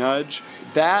nudge, nudge.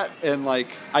 That and like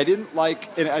I didn't like,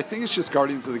 and I think it's just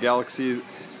Guardians of the Galaxy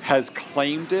has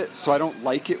claimed it, so I don't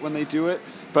like it when they do it.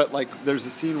 But like, there's a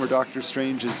scene where Doctor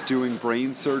Strange is doing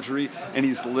brain surgery, and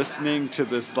he's listening to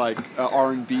this like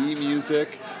R&B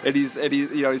music, and he's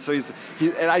you know, so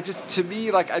and I just, to me,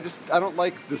 like I don't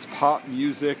like this pop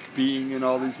music being in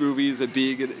all these movies and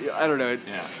being in, I don't know,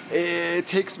 it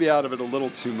takes me out of it a little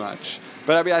too much.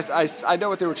 But I mean, I know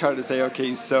what they were trying to say. Okay,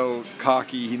 he's so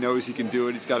cocky, he knows he can do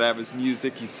it. He's got to have his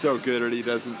music. He's so good at it. He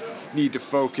doesn't need to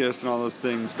focus and all those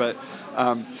things. But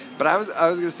I was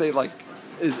gonna say, like,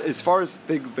 as far as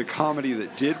things, the comedy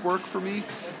that did work for me,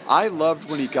 I loved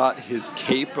when he got his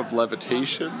cape of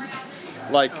levitation.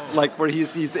 Like where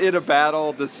he's in a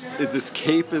battle, this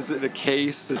cape is in a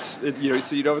case that's, you know,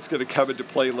 so you know it's going to come into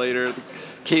play later. The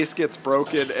case gets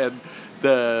broken and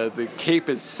the cape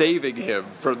is saving him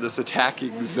from this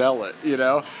attacking zealot, you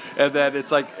know, and then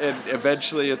it's like, and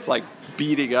eventually it's like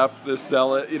beating up this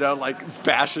zealot, you know, like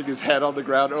bashing his head on the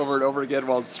ground over and over again,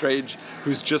 while Strange,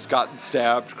 who's just gotten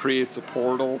stabbed, creates a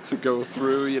portal to go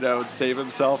through, you know, and save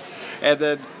himself. And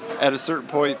then at a certain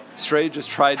point, Strange is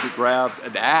trying to grab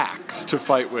an axe to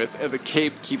fight with, and the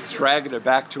cape keeps dragging it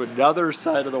back to another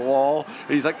side of the wall,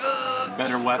 and he's like,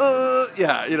 better weapon.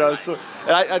 yeah, you know, so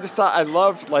and I just thought, I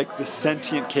loved like the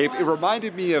sentient cape. It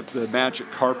reminded me of the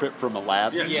magic carpet from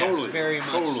Aladdin. Yeah, Yes, totally. very much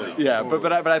Totally. so. Yeah,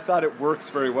 but I thought it works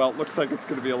very well. It looks like it's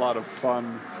going to be a lot of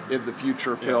fun in the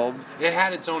future films. It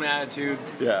had its own attitude.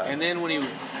 Yeah. And then when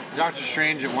Doctor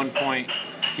Strange at one point,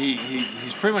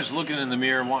 he's pretty much looking in the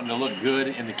mirror, wanting to look good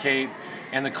in the cape,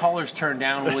 and the collar's turned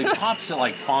down. Well, he pops it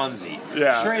like Fonzie.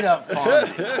 Yeah. Straight up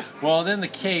Fonzie. Well, then the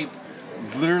cape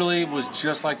literally was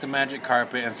just like the magic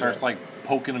carpet and starts like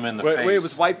poking him in the face. Wait, it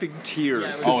was wiping tears. Yeah,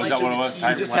 it was 'cause Oh, is that what it was? He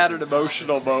just had an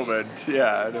emotional moment.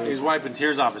 Yeah. and it was- He's wiping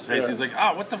tears off his face. Yeah. He's like,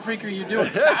 "Oh, what the freak are you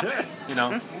doing? Stop it!" You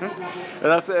know.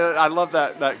 And I love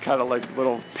that kind of like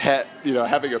little pet, you know,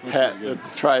 having a pet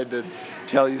that's trying to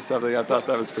tell you something. I thought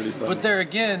that was pretty funny. But there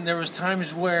again, there was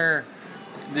times where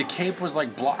the cape was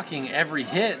like blocking every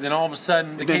hit. Then all of a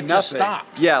sudden, the Then cape just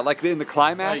stopped. Yeah, like in the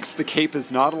climax, Like- the cape is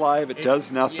not alive. It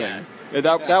does nothing. yeah. And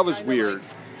that was weird.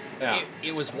 Yeah.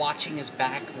 It was watching his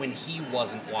back when he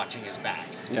wasn't watching his back.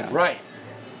 Yeah. Right.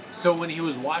 So when he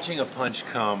was watching a punch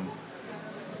come,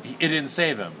 it didn't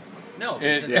save him. No,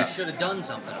 It- because yeah. he should have done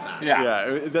something about it.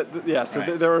 Yeah. So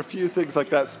Right. there were a few things like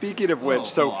that. Speaking of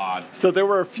which, little odd. so there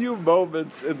were a few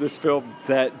moments in this film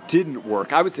that didn't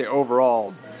work. I would say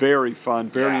overall, very fun,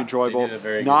 very Yeah, enjoyable. they did a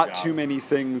very good Not job. too many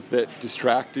things that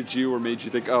distracted you or made you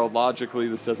think, oh, logically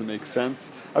this doesn't make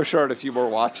sense. I'm sure in a few more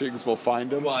watchings we'll find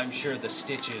them. Well, I'm sure the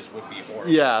stitches would be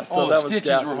horrible. Yeah. So Oh, that the was stitches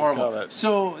Gass's were horrible. comment.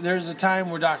 So there's a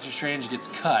time where Doctor Strange gets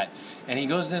cut, and he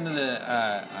goes into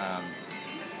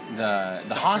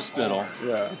the hospital.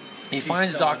 Yeah. He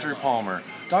finds sewing Dr. him up. Palmer.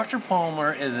 Dr.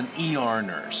 Palmer is an ER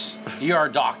nurse, ER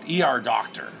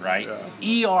doctor, right?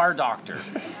 ER doctor,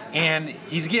 and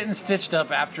he's getting stitched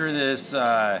up after this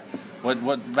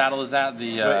What battle is that?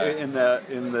 But in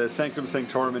the Sanctum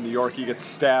Sanctorum in New York, he gets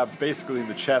stabbed basically in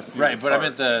the chest. near Right, his but I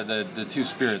heart. meant the two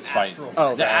spirits fight.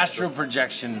 Oh, the astral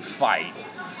projection fight.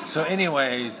 So,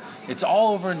 anyways, it's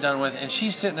all over and done with, and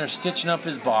she's sitting there stitching up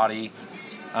his body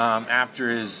after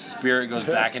his spirit goes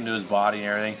back into his body and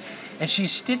everything, and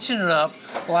she's stitching it up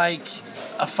like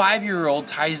a 5-year-old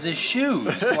ties his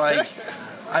shoes.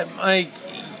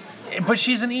 But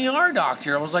she's an ER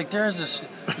doctor. I was like, there's this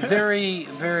very,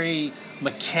 very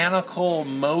mechanical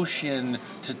motion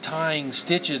to tying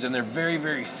stitches, and they're very,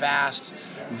 very fast,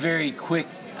 very quick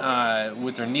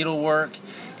with their needlework.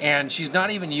 And she's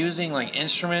not even using like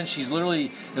instruments. She's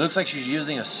literally, it looks like she's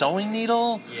using a sewing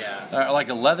needle, like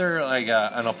a leather, like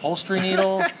an upholstery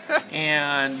needle.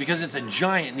 And because it's a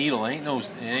giant needle, it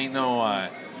ain't no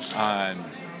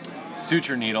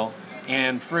suture needle.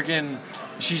 And freaking,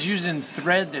 she's using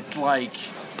thread that's like,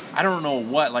 I don't know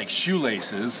what, like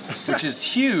shoelaces, which is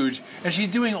huge. And she's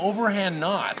doing overhand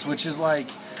knots, which is like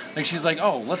she's like,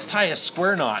 oh, let's tie a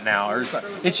square knot now. Or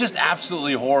it's just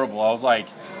absolutely horrible. I was like,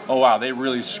 oh wow, they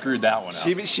really screwed that one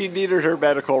up. She needed her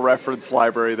medical reference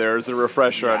library there as a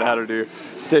refresher on how to do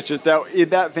stitches. Now, in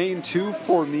that vein too,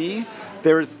 for me,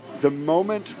 there's the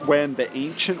moment when the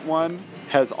Ancient One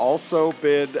has also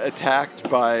been attacked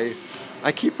by,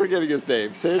 I keep forgetting his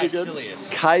name. Say it again.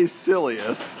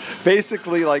 Caecilius.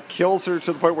 Basically, like, kills her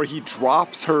to the point where he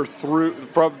drops her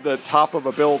from the top of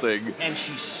a building. And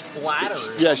she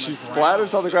splatters. Yeah, she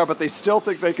splatters on the ground, but they still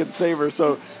think they can save her.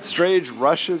 So Strange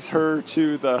rushes her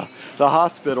to the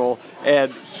hospital,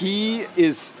 and he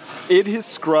is in his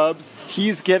scrubs.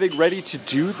 He's getting ready to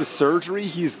do the surgery.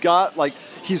 He's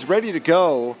ready to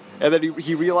go. And then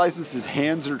he realizes his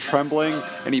hands are trembling,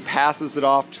 and he passes it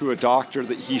off to a doctor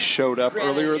that he showed up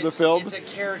earlier in the film. It's a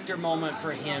character moment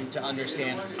for him to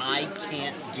understand, I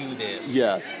can't do this.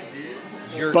 Yes.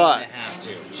 You're But going to have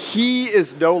to. he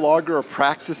is no longer a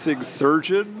practicing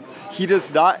surgeon. He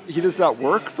does not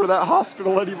work for that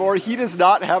hospital anymore. He does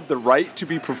not have the right to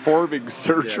be performing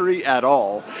surgery at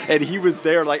all. And he was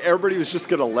there, like, everybody was just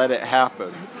going to let it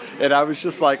happen. And I was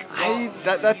just like,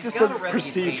 that just sounds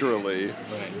procedurally.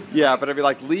 Right. Yeah, but I mean,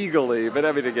 like, legally. But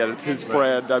I mean, again, it's his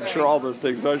friend. I'm sure all those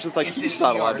things. But I was just like, he's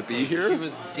not allowed to be here. She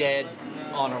was dead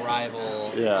on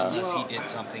arrival unless he did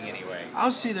something anyway.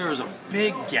 I'll see there was a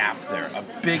big gap there, a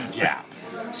big gap.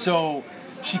 So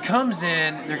she comes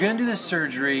in, they're gonna do this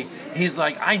surgery. He's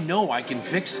like, I know I can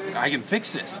fix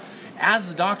this. As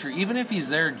the doctor, even if he's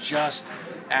there just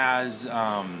as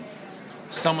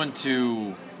someone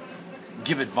to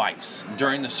give advice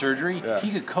during the surgery,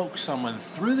 he could coax someone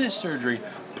through this surgery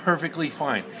perfectly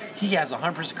fine. He has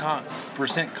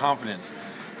 100% confidence.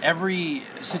 Every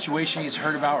situation he's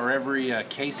heard about or every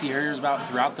case he hears about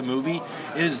throughout the movie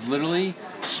is literally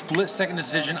split-second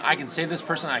decision. I can save this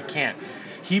person, I can't.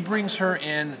 He brings her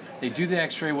in, they do the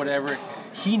x-ray, whatever.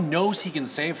 He knows he can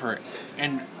save her.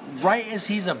 And right as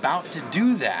he's about to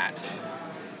do that,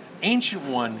 Ancient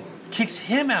One kicks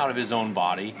him out of his own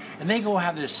body, and they go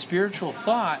have this spiritual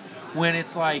thought when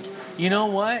it's like, you know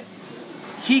what?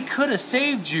 He could have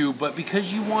saved you, but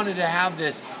because you wanted to have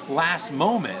this last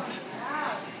moment,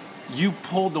 you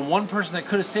pulled the one person that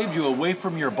could have saved you away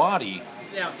from your body.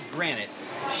 Now, granted,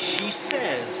 she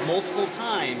says multiple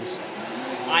times,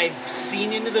 I've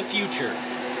seen into the future,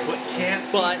 But can't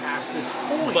see past this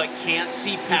point. but can't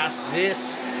see past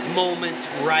this moment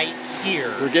right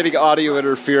here. We're getting audio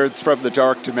interference from the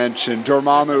dark dimension.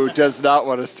 Dormammu does not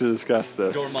want us to discuss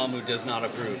this. Dormammu does not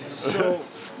approve. So,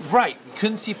 right,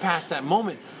 couldn't see past that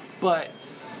moment. But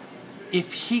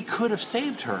if he could have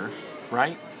saved her,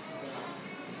 right?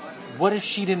 What if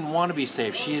she didn't want to be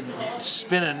saved? She had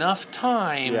spent enough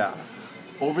time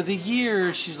over the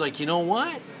years. She's like, you know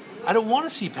what? I don't want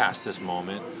to see past this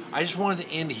moment. I just wanted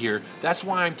to end here. That's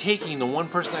why I'm taking the one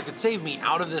person that could save me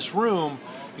out of this room,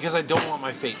 because I don't want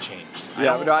my fate changed.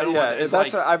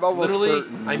 That's what I'm almost literally,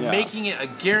 certain. I'm making it a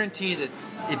guarantee that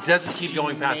it doesn't keep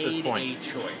going past this point. A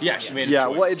choice. Yeah, she made a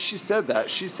choice. Well, and she said that.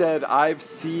 She said, I've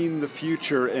seen the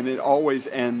future, and it always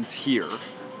ends here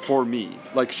for me.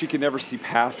 Like, she can never see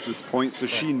past this point, so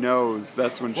she knows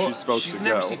that's when she's supposed to go. She can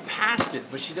never see past it,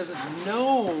 but she doesn't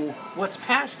know what's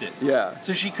past it. Yeah.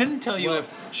 So she couldn't tell you if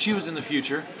she was in the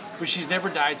future, but she's never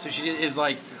died, so she is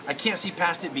like, I can't see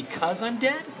past it because I'm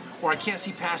dead, or I can't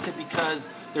see past it because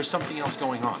there's something else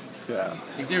going on. Yeah.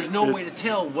 Like, there's no way to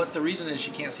tell what the reason is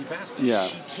she can't see past it. Yeah.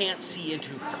 She can't see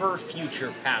into her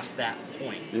future past that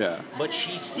point. Yeah. But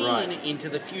she's seen into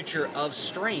the future of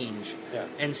Strange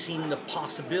and seen the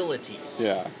possibilities.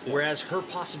 Yeah. Whereas her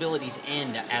possibilities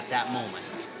end at that moment.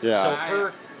 Yeah.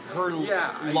 So her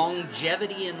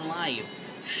longevity in life,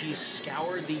 she's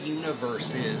scoured the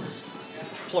universes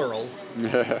plural,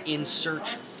 in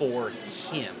search for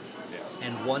him.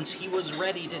 And once he was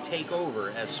ready to take over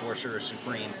as Sorcerer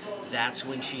Supreme, that's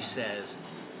when she says,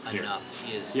 enough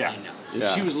is enough.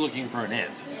 Yeah. She was looking for an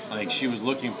end. Like, she was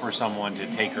looking for someone to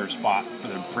take her spot for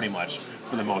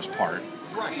the most part.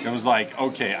 Right. It was like,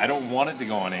 okay, I don't want it to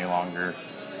go on any longer.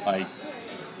 Like,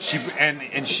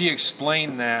 she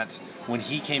explained that when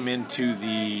he came into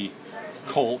the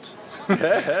cult,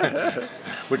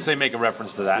 which they make a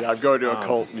reference to that. Yeah, I'd go to a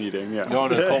cult meeting. Yeah.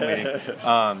 Going to a cult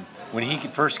meeting. When he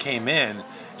first came in,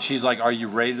 she's like, "Are you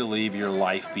ready to leave your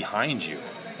life behind you?"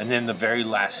 And then the very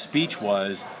last speech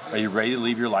was, "Are you ready to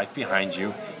leave your life behind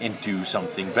you and do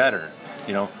something better?"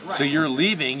 You know, so you're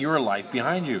leaving your life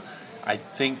behind you. I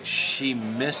think she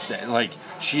missed that. Like,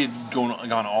 she had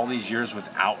gone all these years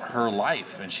without her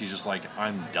life, and she's just like,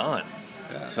 "I'm done."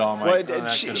 Yeah. So I'm like, well,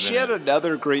 she had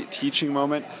another great teaching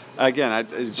moment.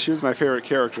 Again, she was my favorite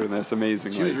character in this,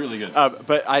 amazingly. She was really good.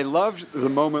 But I loved the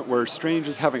moment where Strange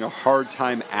is having a hard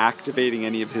time activating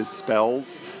any of his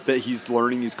spells that he's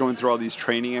learning. He's going through all these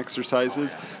training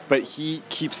exercises, but he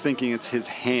keeps thinking it's his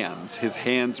hands. His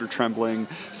hands are trembling,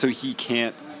 so he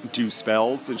can't do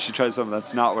spells, and she tries something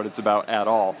that's not what it's about at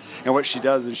all. And what she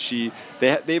does is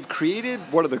they've created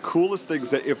one of the coolest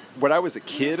things that when I was a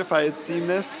kid, if I had seen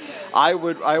this, I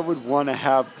would want to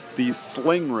have these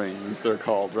sling rings, they're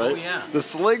called, right? Oh, yeah. The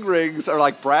sling rings are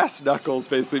like brass knuckles,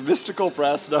 basically, mystical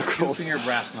brass knuckles. Two-finger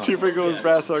brass knuckles. Two-finger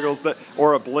brass knuckles,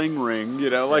 or a bling ring, you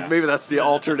know, like maybe that's the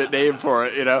alternate name for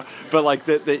it, you know, but like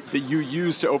that you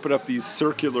use to open up these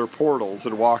circular portals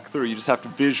and walk through. You just have to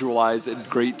visualize in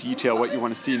great detail what you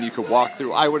want to see, and you could walk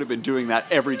through. I would have been doing that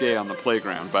every day on the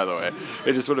playground, by the way.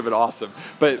 It just would have been awesome.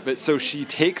 But so she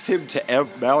takes him to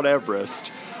Mount Everest,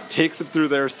 takes him through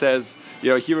there, says, you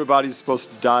know, human body's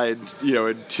supposed to die in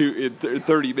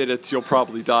 30 minutes, you'll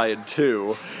probably die in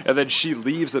 2. And then she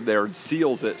leaves him there and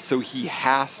seals it, so he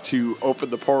has to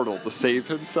open the portal to save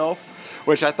himself,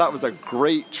 which I thought was a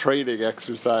great training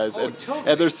exercise. Totally.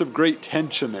 And there's some great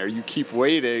tension there. You keep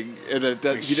waiting, and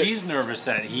she's nervous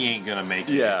that he ain't gonna make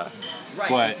it. Yeah. Right,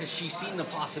 But- because she's seen the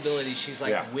possibilities. She's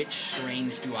like, which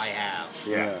Strange do I have?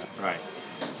 Yeah. Right.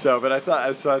 So, but I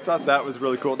thought that was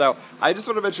really cool. Now, I just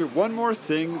want to mention one more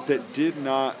thing that did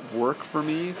not work for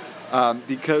me,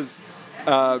 because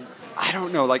I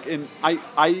don't know. Like,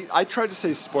 I tried to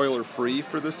say spoiler free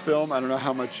for this film. I don't know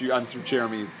how much I'm sure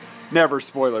Jeremy never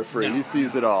spoiler free. No. He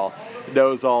sees it all,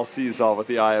 knows all, sees all with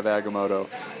the eye of Agamotto.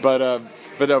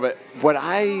 But what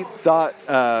I thought,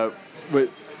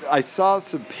 I saw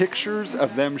some pictures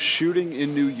of them shooting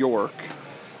in New York,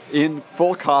 in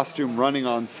full costume, running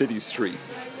on city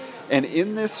streets. And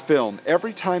in this film,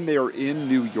 every time they are in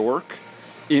New York,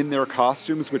 in their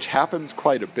costumes, which happens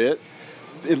quite a bit,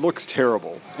 it looks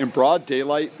terrible. In broad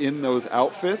daylight, in those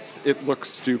outfits, it looks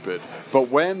stupid. But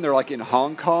when they're like in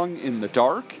Hong Kong in the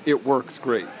dark, it works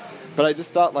great. But I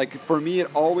just thought, like, for me, it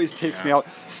always takes me out.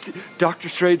 Doctor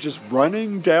Strange is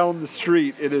running down the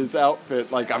street in his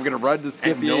outfit, like, I'm going to run to get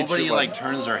And the nobody ancient like one.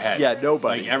 turns their head. Yeah,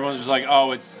 nobody. Like, everyone's just like,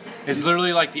 oh, it's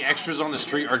literally like the extras on the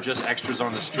street are just extras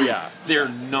on the street. Yeah. They're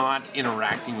not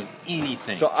interacting with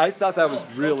anything. So I thought that was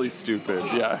really stupid.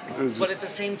 Yeah. It was But just, at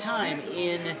the same time,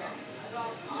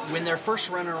 when they're first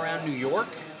running around New York,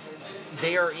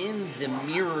 they are in the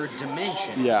mirror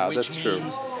dimension. Yeah, which that's true.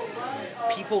 means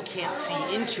people can't see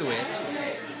into it,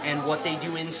 and what they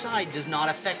do inside does not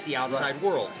affect the outside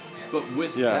world. But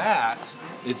with Yeah. that,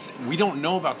 we don't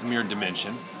know about the mirror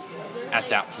dimension at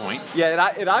that point.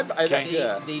 yeah, Okay.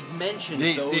 yeah. They mentioned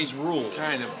They those rules.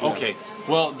 Kind of. Okay.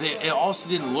 Well, it also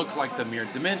didn't look like the mirror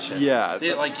dimension. Yeah.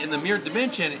 Like in the mirror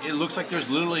dimension, it looks like there's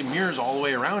literally mirrors all the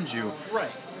way around you.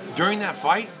 Right. During that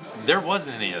fight, there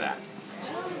wasn't any of that.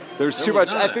 There's There too was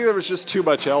much. none I of think that. there was just too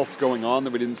much else going on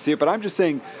that we didn't see it. But I'm just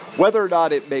saying, whether or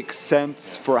not it makes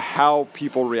sense for how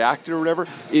people reacted or whatever,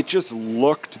 it just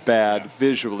looked bad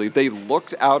visually. They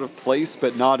looked out of place,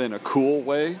 but not in a cool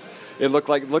way. It looked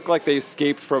like they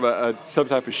escaped from some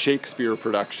type of Shakespeare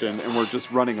production and were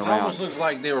just running It almost around. looks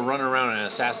like they were running around in an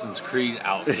Assassin's Creed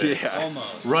outfit. Yeah.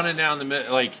 Almost. Running down the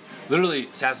middle, like literally,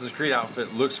 Assassin's Creed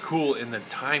outfit looks cool in the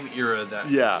time era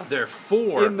that they're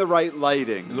for. In the right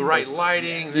lighting. The right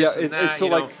lighting, this Yeah, and that, it's so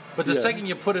you know. like- But the yeah. second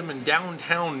you put him in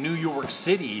downtown New York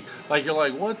City, like you're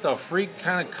like, what the freak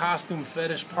kind of costume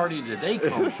fetish party did they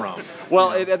come from?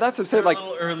 Well, and that's what I'm saying. They're Like, a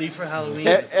little early for Halloween,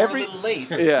 every- or a little late,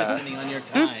 Yeah. depending on your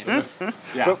time.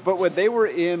 Yeah. But when they were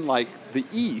in like the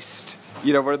East,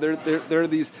 you know, where there are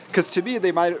these, because to me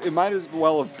it might as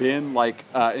well have been like,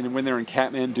 and when they're in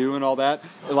Kathmandu and all that,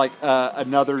 like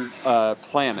another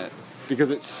planet, because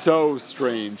it's so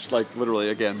strange, like literally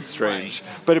again strange.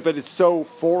 But it's so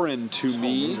foreign to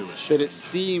me that it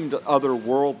seemed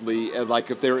otherworldly, and like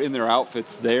if they were in their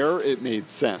outfits there, it made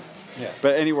sense. Yeah.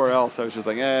 But anywhere else, I was just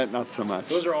like, not so much.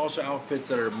 Those are also outfits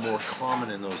that are more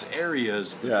common in those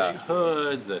areas. The Yeah. big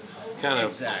hoods, the kind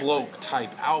of Exactly. cloak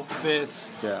type outfits,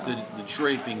 Yeah. the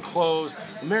draping clothes.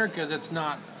 America, that's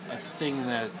not a thing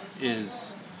that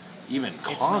is even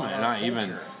common,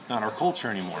 not our culture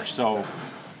anymore. So,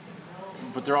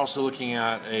 but they're also looking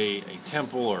at a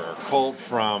temple or a cult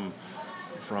from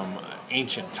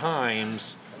ancient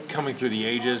times coming through the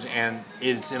ages, and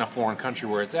it's in a foreign country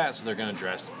where it's at, so they're going to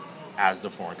dress as the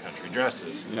foreign country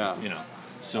dresses. Yeah. You know,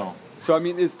 so. So, I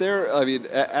mean,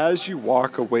 as you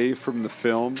walk away from the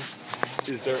film,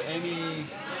 is there any...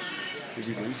 Did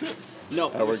we lose it? No,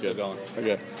 Oh, we're still good. going.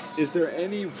 Okay. Is there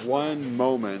any one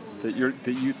moment that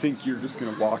you think you're just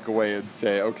going to walk away and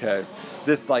say, okay,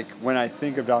 this, like, when I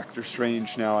think of Doctor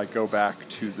Strange now, I go back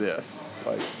to this?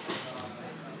 Like,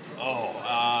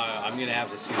 I'm gonna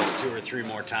have to see this 2 or 3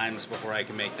 more times before I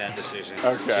can make that decision.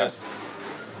 Okay. Just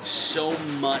so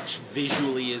much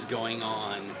visually is going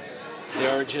on.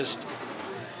 There are just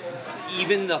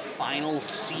even the final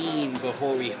scene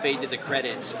before we fade to the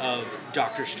credits of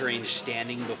Doctor Strange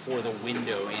standing before the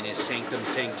window in his Sanctum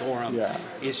Sanctorum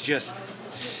is just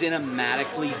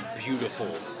cinematically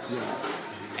beautiful.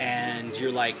 And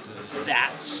you're like,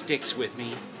 that sticks with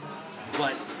me.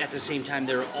 But at the same time,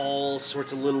 there are all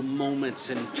sorts of little moments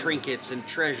and trinkets and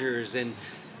treasures and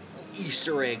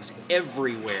Easter eggs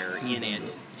everywhere in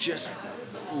it, just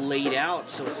laid out.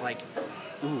 So it's like,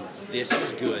 ooh, this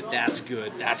is good, that's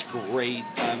great.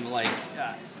 I'm like,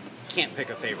 can't pick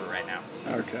a favorite right now.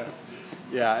 okay.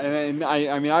 Yeah, and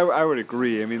I would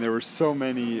agree. I mean, there were so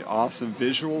many awesome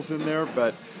visuals in there,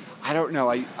 but I don't know.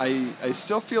 I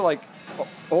still feel like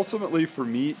ultimately for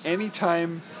me,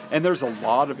 anytime, and there's a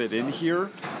lot of it in here,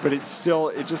 but it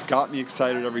just got me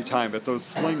excited every time. But those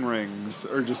sling rings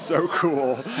are just so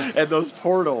cool, and those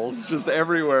portals just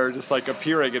everywhere, just like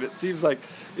appearing, and it seems like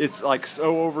it's like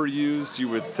so overused. You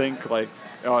would think like,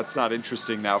 oh, it's not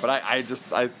interesting now, but I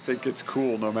think it's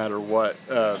cool no matter what,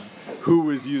 who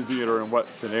was using it or in what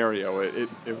scenario it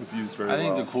was used very well. I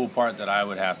think the cool part that I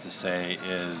would have to say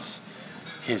is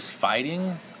his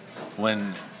fighting,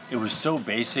 when it was so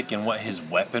basic, and what his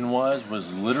weapon was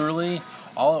literally,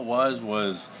 all it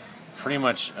was pretty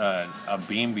much a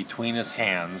beam between his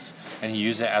hands, and he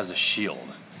used it as a shield.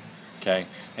 Okay?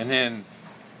 And then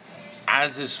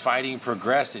as his fighting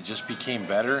progressed, it just became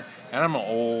better. And I'm an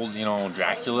old,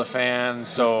 Dracula fan,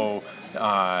 so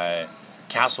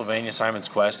Castlevania Simon's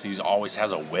Quest, he always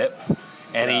has a whip,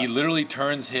 and he literally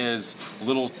turns his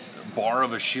little bar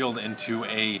of a shield into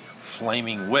a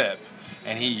flaming whip,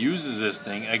 and he uses this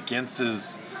thing against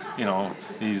his,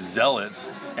 these zealots,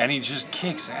 and he just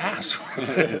kicks ass with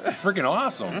it. It's freaking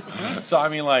awesome. So I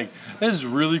mean, like, this is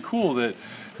really cool that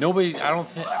I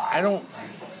don't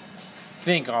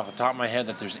think off the top of my head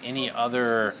that there's any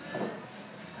other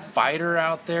fighter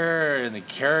out there in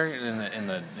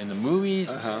the in the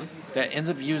movies that ends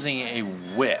up using a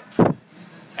whip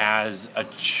as a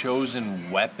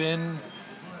chosen weapon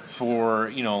for,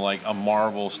 like a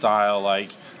Marvel style,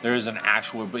 like there's an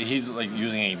actual, but he's like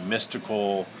using a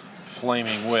mystical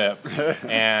flaming whip,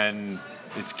 and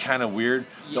it's kind of weird.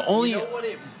 You know what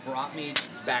it brought me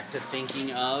back to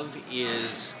thinking of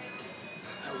is,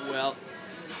 well,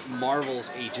 Marvel's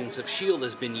Agents of S.H.I.E.L.D.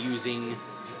 has been using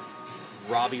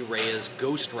Robbie Reyes'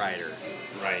 Ghost Rider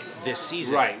this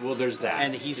season. Right, well, there's that.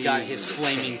 And he's got his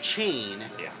flaming chain,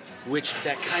 which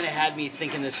that kind of had me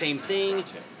thinking the same thing.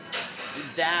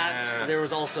 There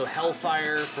was also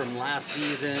Hellfire from last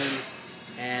season,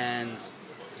 and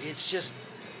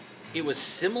it was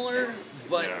similar,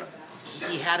 but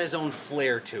he had his own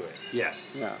flair to it. Yes.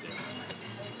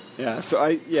 Yeah, so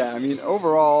I mean,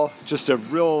 overall, just a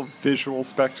real visual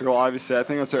spectacle. Obviously, I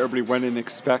think that's what everybody went in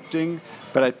expecting,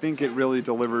 but I think it really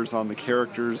delivers on the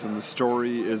characters, and the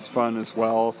story is fun as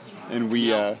well. And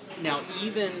now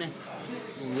even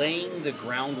laying the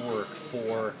groundwork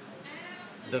for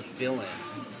the villain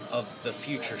of the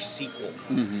future sequel.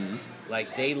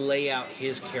 Like, they lay out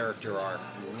his character arc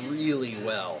really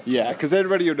well. Yeah, because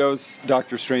everybody who knows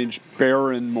Doctor Strange,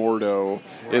 Baron Mordo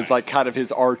is like kind of his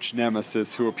arch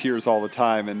nemesis who appears all the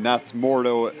time, and that's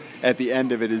Mordo at the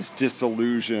end of it is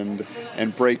disillusioned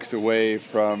and breaks away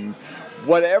from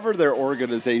whatever their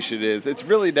organization is. It's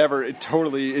really never,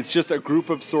 it's just a group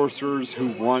of sorcerers who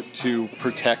want to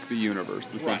protect the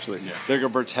universe, essentially. Right, yeah. They're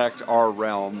going to protect our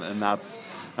realm, and that's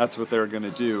what they're going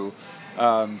to do.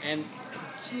 And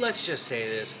let's just say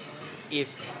this.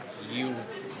 If you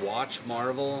watch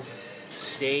Marvel,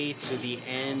 stay to the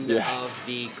end Yes. of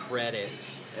the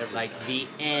credits. Like the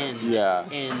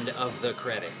end of the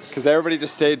credits. Because everybody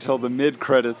just stayed till the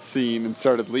mid-credits scene and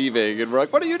started leaving, and we're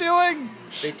like, "What are you doing?"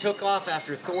 They took off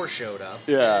after Thor showed up.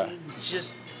 Yeah. And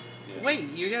just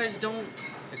wait, you guys don't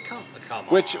come on.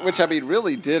 Which I mean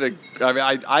really did. I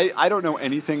mean I don't know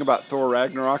anything about Thor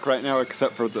Ragnarok right now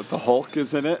except for the Hulk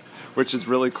is in it, which is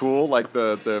really cool. Like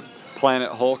the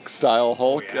Planet Hulk style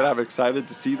Hulk, and I'm excited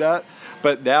to see that.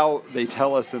 But now they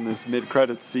tell us in this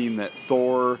mid-credits scene that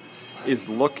Thor is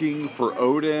looking for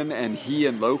Odin, and he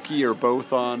and Loki are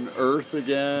both on Earth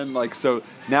again. Like, so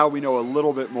now we know a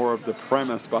little bit more of the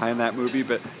premise behind that movie,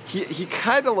 but he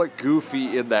kind of looked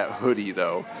goofy in that hoodie,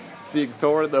 though. Seeing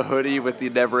Thor in the hoodie with the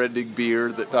never-ending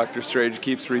beard that Doctor Strange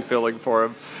keeps refilling for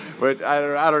him. But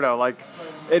I don't know, like,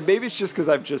 and maybe it's just because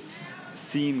I've just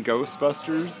seen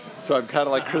Ghostbusters, so I'm kind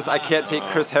of like Chris. I can't take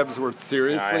Chris Hemsworth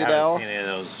seriously I now. haven't seen any of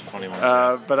those funny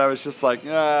ones. But I was just like,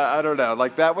 I don't know.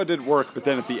 Like, that one didn't work, but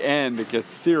then at the end it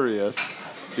gets serious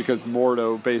because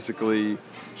Mordo basically,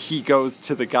 he goes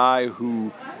to the guy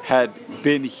who had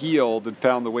been healed and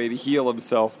found the way to heal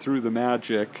himself through the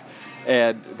magic,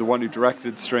 and the one who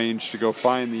directed Strange to go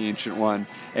find the Ancient One,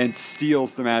 and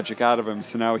steals the magic out of him,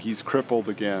 so now he's crippled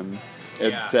again.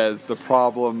 And says,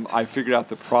 I figured out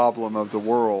the problem of the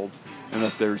world, and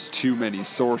that there's too many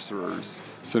sorcerers.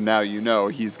 So now you know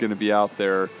he's going to be out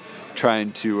there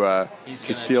trying to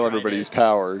steal everybody's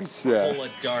powers. Yeah. Pull a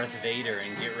Darth Vader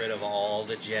and get rid of all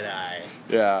the Jedi.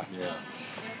 Yeah.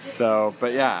 So,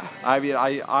 but yeah, I mean,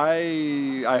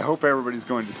 I hope everybody's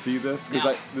going to see this,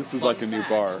 because this is like a new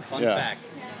bar. Fun fact,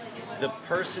 the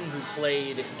person who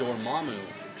played Dormammu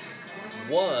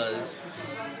was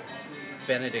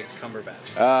Benedict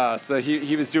Cumberbatch. So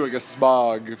he was doing a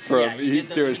smog from... he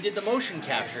did the motion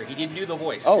capture. He didn't do the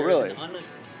voice. Oh, There really? was an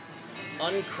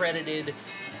uncredited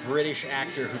British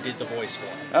actor who did the voice for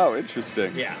him. Oh,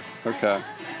 interesting. Yeah. Okay.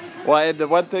 Well, and the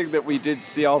one thing that we did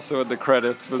see also in the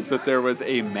credits was that there was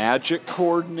a magic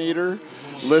coordinator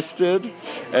listed,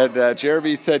 and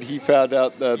Jeremy said he found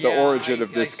out the origin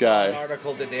of this guy. I saw an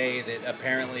article today that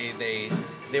apparently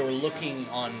they were looking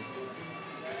on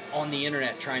the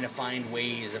internet trying to find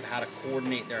ways of how to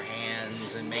coordinate their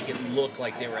hands and make it look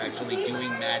like they were actually doing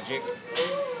magic.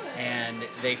 And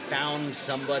they found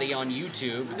somebody on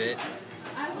YouTube that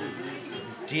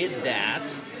did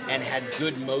that and had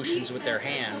good motions with their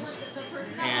hands.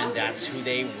 And that's who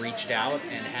they reached out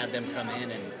and had them come in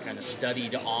and kind of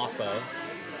studied off of.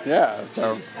 Yeah,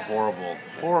 so...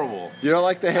 Horrible. You don't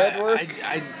like the head work?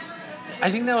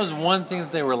 I think that was one thing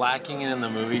that they were lacking in the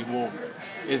movie. Well,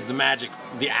 is the magic,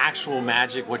 the actual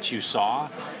magic, what you saw,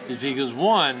 is because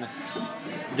one,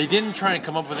 they didn't try to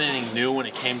come up with anything new when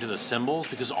it came to the symbols,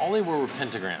 because all they were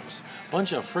pentagrams, a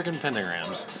bunch of freaking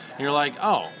pentagrams, and you're like,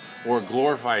 oh, or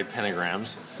glorified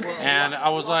pentagrams, and I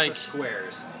was like,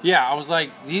 squares. Yeah, I was like,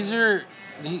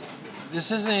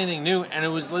 this isn't anything new, and it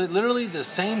was literally the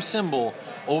same symbol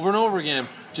over and over again,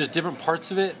 just different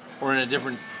parts of it, or in a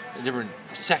different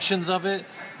sections of it,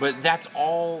 but that's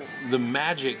all the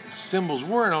magic symbols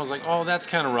were, and I was like, oh, that's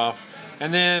kind of rough.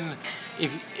 And then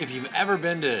if you've ever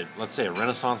been to, let's say, a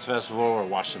Renaissance festival or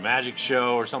watched a magic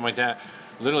show or something like that,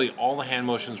 literally all the hand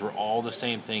motions were all the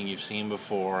same thing you've seen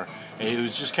before, and it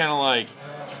was just kind of like,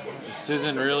 this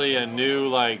isn't really a new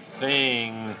like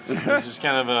thing. It's just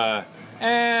kind of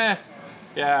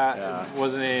it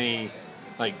wasn't any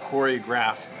like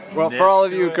choreographed. Well, for all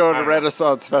of you who go to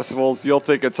Renaissance festivals, you'll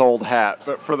think it's old hat,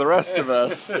 but for the rest of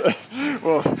us,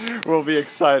 we'll be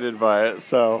excited by it.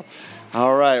 So,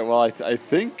 all right. Well, I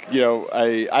think,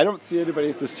 I don't see anybody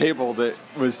at this table that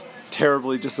was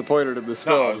terribly disappointed in this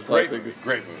film. No, it was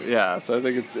great movie. Yeah, so I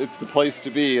think it's the place to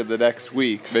be in the next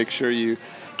week. Make sure you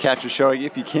catch a showing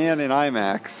if you can in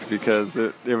IMAX, because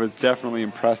it was definitely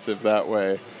impressive that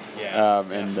way. Yeah.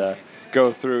 And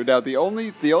go through. Now, the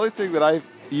only thing that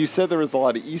you said there was a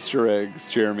lot of Easter eggs,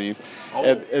 Jeremy.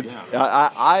 Oh,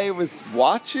 I was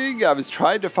watching, I was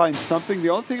trying to find something. The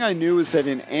only thing I knew is that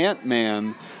in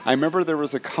Ant-Man, I remember there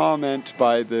was a comment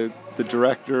by the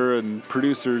director and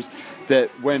producers that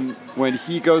when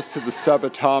he goes to the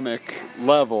subatomic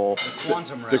level,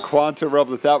 the quantum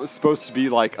realm, that was supposed to be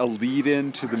like a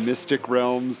lead-in to the mystic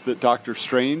realms that Doctor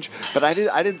Strange. But I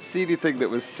didn't see anything that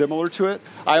was similar to it.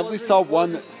 I only saw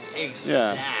one.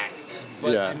 Exact.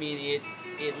 But I mean,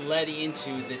 it led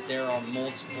into that there are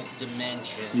multiple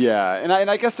dimensions. Yeah, and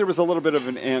I guess there was a little bit of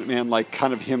an Ant-Man, like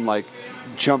kind of him like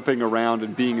jumping around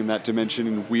and being in that dimension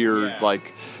and weird,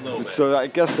 so I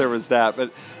guess there was that,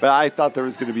 but I thought there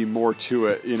was going to be more to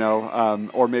it,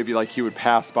 or maybe like he would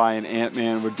pass by and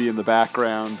Ant-Man would be in the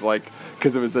background, like,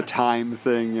 because it was a time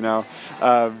thing,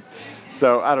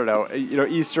 So I don't know.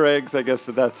 Easter eggs. I guess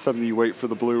that's something you wait for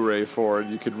the Blu-ray for, and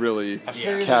you could really I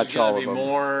figured catch there's gotta all be of them.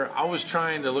 more. I was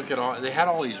trying to look at all. They had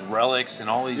all these relics and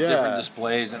all these different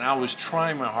displays, and I was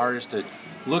trying my hardest to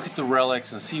look at the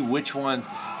relics and see which one,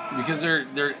 because they're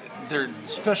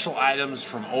special items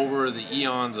from over the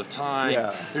eons of time.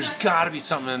 Yeah. There's got to be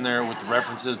something in there with the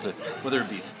references to whether it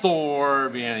be Thor,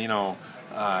 being No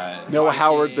Viking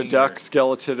Howard the Duck or-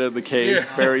 skeleton in the case.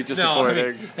 Yeah. Very No,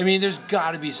 disappointing. I mean, there's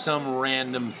got to be some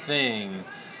random thing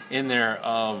in there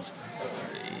of,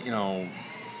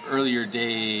 earlier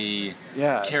day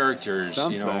Yes, characters,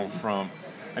 something. from,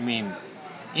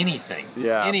 anything.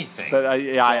 Yeah, Anything. But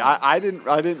I didn't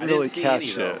really see catch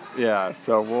any, it. though. Yeah,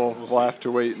 so we'll have to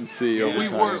wait and see over we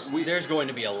time. were. There's going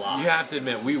to be a lot. You have to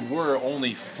admit, we were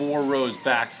only 4 rows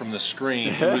back from the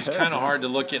screen. It was kind of hard to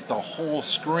look at the whole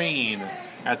screen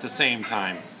at the same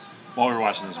time while we were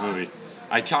watching this movie.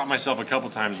 I caught myself a couple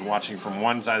times watching from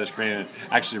one side of the screen and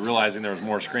actually realizing there was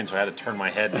more screen, so I had to turn my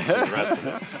head and see the rest of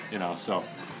it. So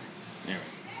anyways,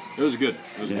 it was good.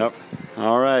 It was Yep.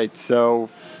 All right. So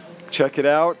check it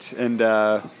out, and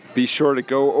be sure to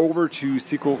go over to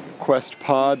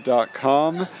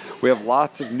sequelquestpod.com. We have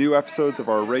lots of new episodes of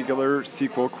our regular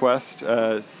Sequel Quest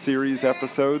series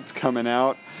episodes coming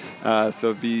out.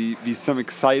 So be some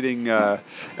exciting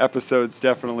episodes,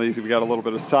 definitely. We got a little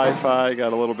bit of sci-fi,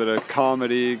 got a little bit of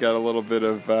comedy, got a little bit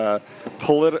of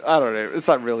political. I don't know. It's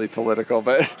not really political,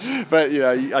 but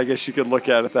I guess you could look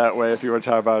at it that way if you want to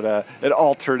talk about an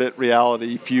alternate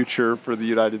reality future for the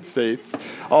United States.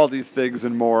 All these things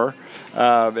and more.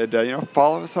 And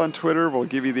follow us on Twitter. We'll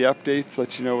give you the updates,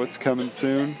 let you know what's coming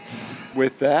soon.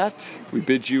 With that, we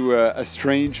bid you a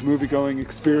strange movie-going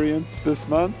experience this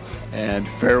month, and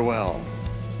farewell.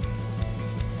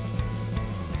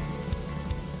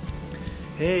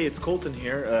 Hey, it's Colton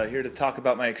here, here to talk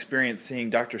about my experience seeing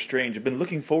Doctor Strange. I've been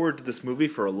looking forward to this movie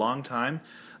for a long time.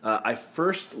 I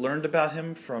first learned about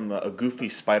him from a goofy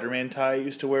Spider-Man tie I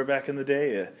used to wear back in the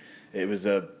day. It was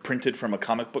printed from a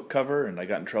comic book cover, and I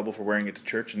got in trouble for wearing it to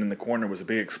church, and in the corner was a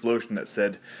big explosion that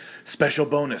said, "Special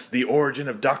bonus, the origin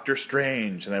of Doctor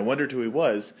Strange," and I wondered who he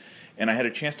was, and I had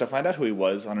a chance to find out who he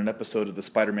was on an episode of the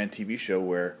Spider-Man TV show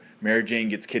where Mary Jane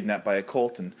gets kidnapped by a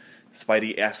cult, and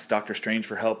Spidey asks Doctor Strange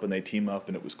for help, and they team up,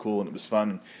 and it was cool, and it was fun,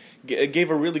 and it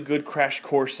gave a really good crash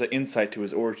course insight to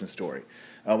his origin story.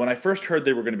 When I first heard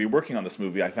they were going to be working on this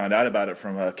movie, I found out about it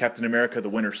from Captain America the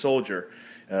Winter Soldier,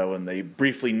 when they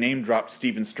briefly name-dropped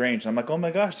Stephen Strange. And I'm like, oh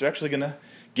my gosh, they're actually going to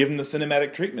give him the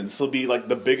cinematic treatment. This will be like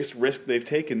the biggest risk they've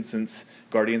taken since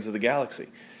Guardians of the Galaxy.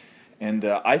 And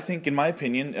I think, in my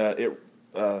opinion,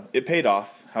 it paid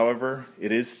off. However,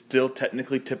 it is still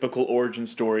technically typical origin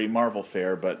story Marvel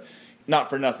fare, but not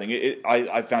for nothing.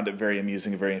 I found it very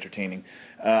amusing and very entertaining.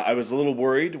 I was a little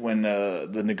worried when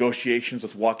the negotiations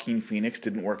with Joaquin Phoenix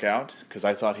didn't work out, because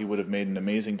I thought he would have made an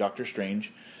amazing Doctor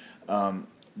Strange.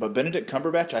 But Benedict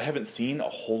Cumberbatch, I haven't seen a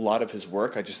whole lot of his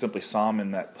work. I just simply saw him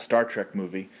in that Star Trek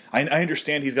movie. I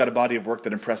understand he's got a body of work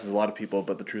that impresses a lot of people,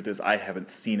 but the truth is I haven't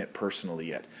seen it personally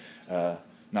yet.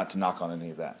 Not to knock on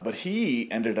any of that. But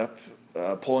he ended up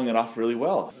pulling it off really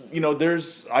well.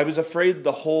 I was afraid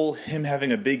the whole him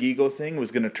having a big ego thing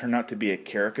was going to turn out to be a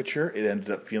caricature. It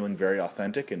ended up feeling very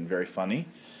authentic and very funny.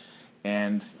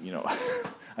 And,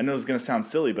 I know this is going to sound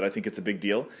silly, but I think it's a big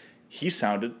deal. He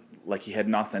sounded like he had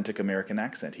an authentic American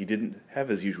accent. He didn't have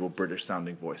his usual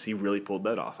British-sounding voice. He really pulled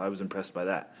that off. I was impressed by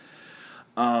that.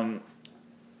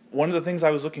 One of the things I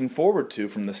was looking forward to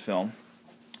from this film,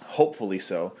 hopefully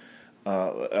so,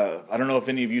 I don't know if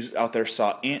any of you out there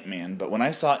saw Ant-Man, but when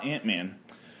I saw Ant-Man,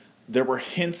 there were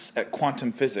hints at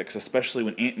quantum physics, especially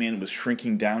when Ant-Man was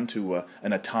shrinking down to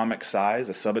an atomic size,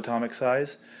 a subatomic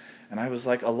size. And I was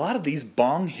like, a lot of these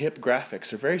bong-hip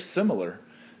graphics are very similar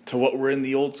to what were in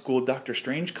the old school Doctor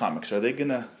Strange comics. Are they going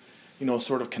to,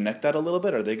 sort of connect that a little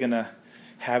bit? Are they going to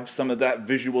have some of that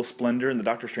visual splendor in the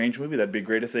Doctor Strange movie? That'd be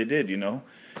great if they did,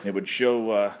 It would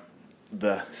show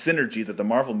the synergy that the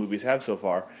Marvel movies have so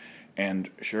far.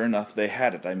 And sure enough, they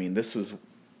had it. I mean,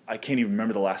 I can't even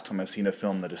remember the last time I've seen a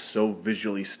film that is so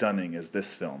visually stunning as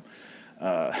this film.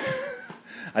 I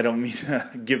don't mean to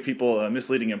give people a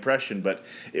misleading impression, but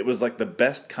it was like the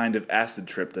best kind of acid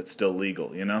trip that's still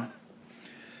legal,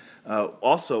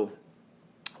 Also,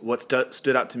 what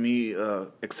stood out to me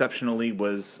exceptionally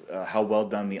was how well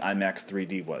done the IMAX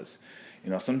 3D was.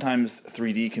 Sometimes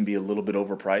 3D can be a little bit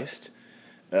overpriced.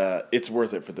 It's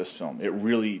worth it for this film. It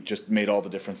really just made all the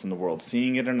difference in the world.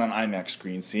 Seeing it on an IMAX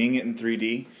screen, seeing it in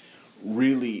 3D,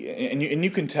 really, and you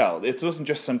can tell, it wasn't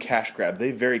just some cash grab.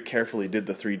 They very carefully did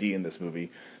the 3D in this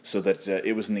movie so that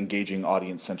it was an engaging,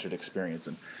 audience-centered experience,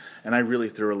 and I really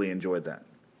thoroughly enjoyed that.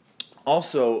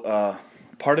 Also,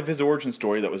 part of his origin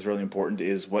story that was really important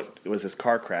is what was his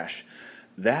car crash.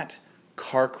 That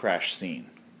car crash scene,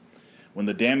 when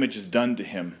the damage is done to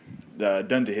him,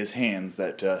 done to his hands,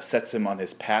 that sets him on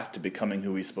his path to becoming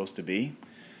who he's supposed to be.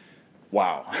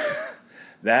 Wow.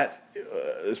 That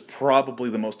is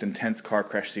probably the most intense car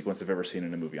crash sequence I've ever seen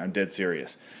in a movie. I'm dead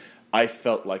serious. I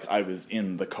felt like I was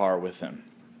in the car with him.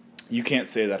 You can't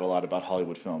say that a lot about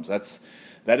Hollywood films.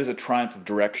 That is a triumph of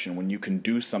direction when you can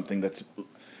do something that's...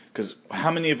 Because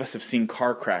how many of us have seen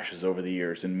car crashes over the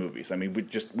years in movies? I mean,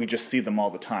 we just see them all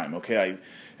the time. Okay,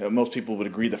 most people would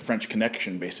agree the French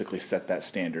Connection basically set that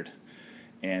standard,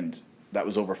 and that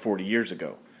was over 40 years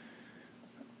ago.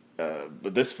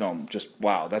 But this film, just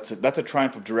wow, that's a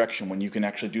triumph of direction when you can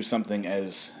actually do something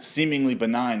as seemingly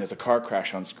benign as a car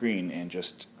crash on screen and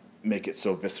just make it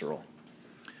so visceral.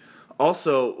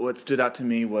 Also, what stood out to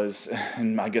me was,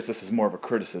 and I guess this is more of a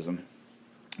criticism,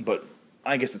 but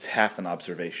I guess it's half an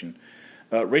observation.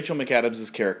 Rachel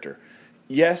McAdams' character.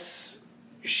 Yes,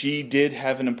 she did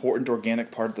have an important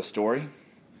organic part of the story,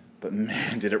 but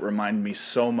man, did it remind me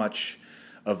so much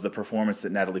of the performance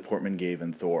that Natalie Portman gave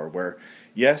in Thor, where,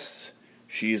 yes,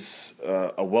 she's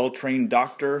a well-trained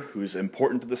doctor who's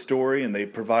important to the story, and they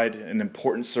provide an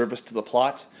important service to the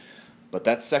plot, but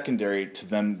that's secondary to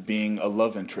them being a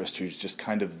love interest who's just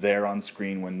kind of there on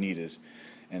screen when needed.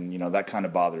 And, that kind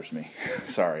of bothers me.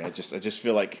 Sorry, I just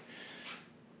feel like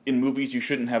in movies you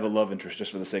shouldn't have a love interest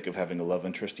just for the sake of having a love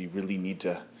interest. You really need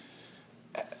to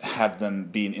have them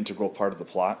be an integral part of the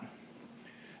plot.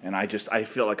 And I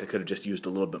feel like I could have just used a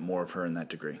little bit more of her in that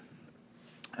degree.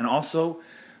 And also,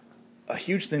 a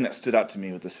huge thing that stood out to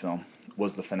me with this film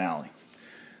was the finale.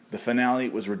 The finale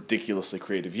was ridiculously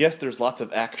creative. Yes, there's lots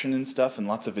of action and stuff and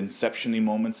lots of Inception-y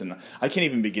moments, and I can't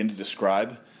even begin to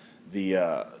describe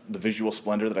the visual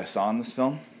splendor that I saw in this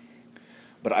film.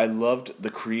 But I loved the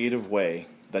creative way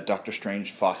that Doctor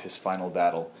Strange fought his final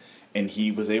battle, and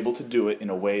he was able to do it in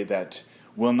a way that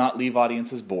will not leave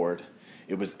audiences bored.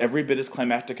 It was every bit as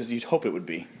climactic as you'd hope it would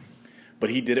be, but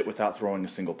he did it without throwing a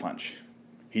single punch.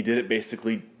 He did it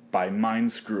basically by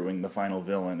mind-screwing the final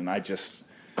villain, and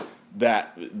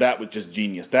that was just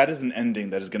genius. That is an ending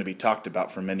that is going to be talked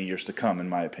about for many years to come, in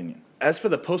my opinion. As for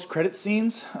the post-credit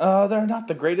scenes, they're not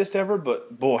the greatest ever,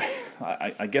 but boy,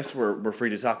 I guess we're free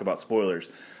to talk about spoilers.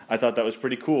 I thought that was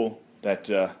pretty cool that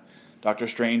Doctor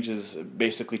Strange has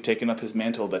basically taken up his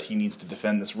mantle that he needs to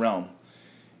defend this realm,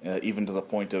 even to the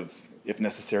point of, if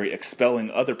necessary,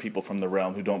 expelling other people from the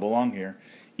realm who don't belong here,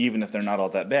 even if they're not all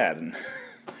that bad. And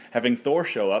having Thor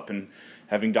show up and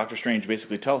having Doctor Strange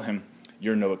basically tell him,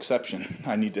 "You're no exception.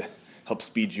 I need to help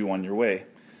speed you on your way."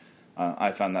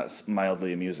 I found that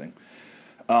mildly amusing.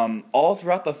 All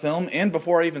throughout the film, and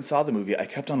before I even saw the movie, I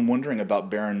kept on wondering about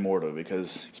Baron Mordo,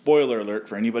 because, spoiler alert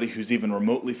for anybody who's even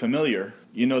remotely familiar,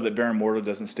 you know that Baron Mordo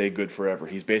doesn't stay good forever.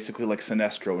 He's basically like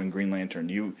Sinestro in Green Lantern.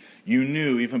 You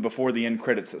knew even before the end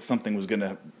credits that something was going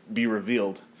to be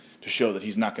revealed to show that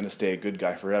he's not going to stay a good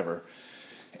guy forever.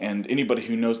 And anybody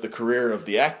who knows the career of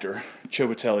the actor,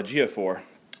 Chiwetel Ejiofor,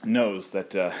 knows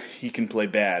that he can play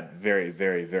bad very,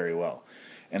 very, very well.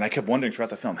 And I kept wondering throughout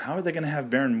the film, how are they going to have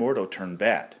Baron Mordo turn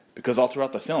bad? Because all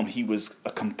throughout the film, he was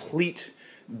a complete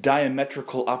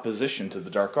diametrical opposition to the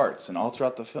dark arts. And all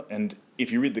throughout the film, and if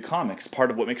you read the comics,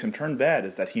 part of what makes him turn bad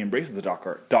is that he embraces the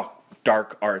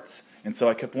dark arts. And so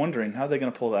I kept wondering, how are they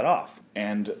going to pull that off?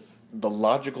 And the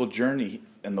logical journey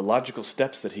and the logical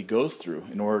steps that he goes through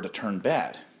in order to turn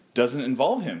bad doesn't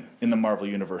involve him in the Marvel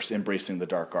Universe embracing the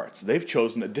dark arts. They've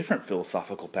chosen a different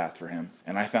philosophical path for him,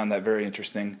 and I found that very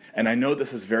interesting. And I know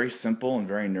this is very simple and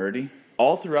very nerdy.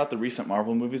 All throughout the recent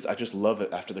Marvel movies, I just love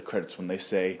it after the credits when they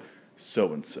say,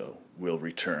 "So-and-so will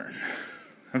return."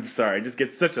 I'm sorry, I just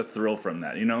get such a thrill from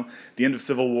that, The end of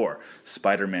Civil War,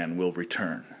 Spider-Man will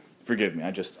return. Forgive me,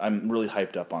 I'm really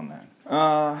hyped up on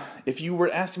that. If you were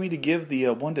to ask me to give the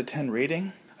 1 to 10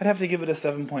 rating, I'd have to give it a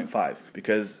 7.5,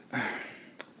 because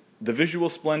the visual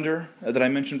splendor that I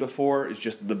mentioned before is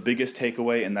just the biggest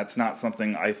takeaway, and that's not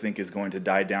something I think is going to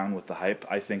die down with the hype.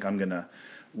 I think I'm going to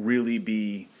really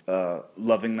be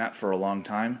loving that for a long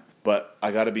time. But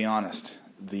I got to be honest,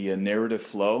 the narrative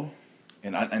flow,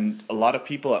 and a lot of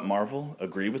people at Marvel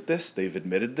agree with this, they've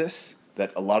admitted this,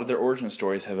 that a lot of their origin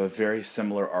stories have a very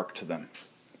similar arc to them.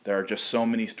 There are just so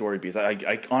many story beats.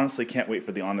 I honestly can't wait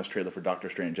for the honest trailer for Doctor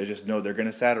Strange. I just know they're going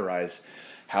to satirize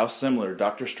how similar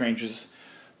Doctor Strange's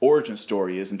origin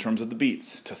story is in terms of the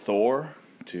beats to Thor,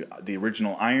 to the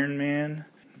original Iron Man,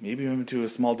 maybe even to a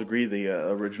small degree the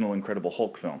original Incredible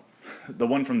Hulk film. The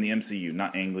one from the MCU,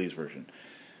 not Ang Lee's version.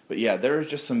 But yeah, there is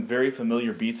just some very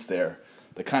familiar beats there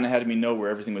that kind of had me know where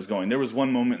everything was going. There was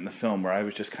one moment in the film where I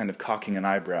was just kind of cocking an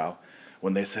eyebrow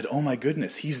when they said, "Oh my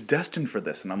goodness, he's destined for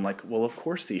this," and I'm like, "Well, of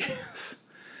course he is."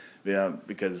 Yeah,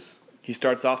 because he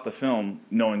starts off the film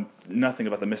knowing nothing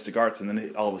about the mystic arts, and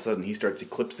then all of a sudden he starts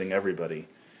eclipsing everybody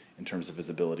in terms of his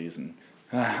abilities. And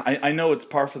I know it's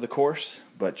par for the course,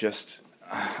 but just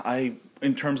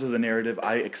in terms of the narrative,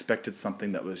 I expected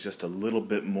something that was just a little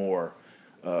bit more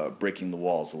breaking the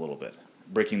walls a little bit,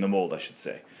 breaking the mold, I should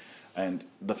say. And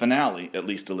the finale at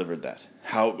least delivered that.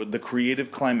 How the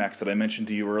creative climax that I mentioned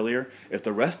to you earlier, if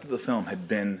the rest of the film had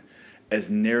been as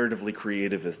narratively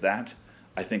creative as that,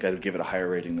 I think I'd give it a higher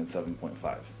rating than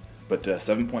 7.5. But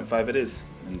 7.5 it is.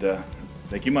 And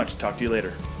thank you much. Talk to you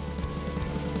later.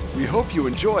 We hope you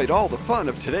enjoyed all the fun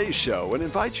of today's show and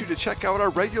invite you to check out our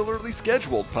regularly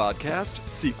scheduled podcast,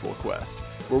 Sequel Quest,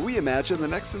 where we imagine the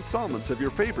next installments of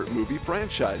your favorite movie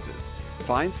franchises.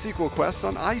 Find Sequel Quest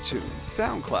on iTunes,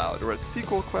 SoundCloud, or at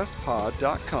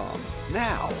sequelquestpod.com.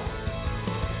 Now!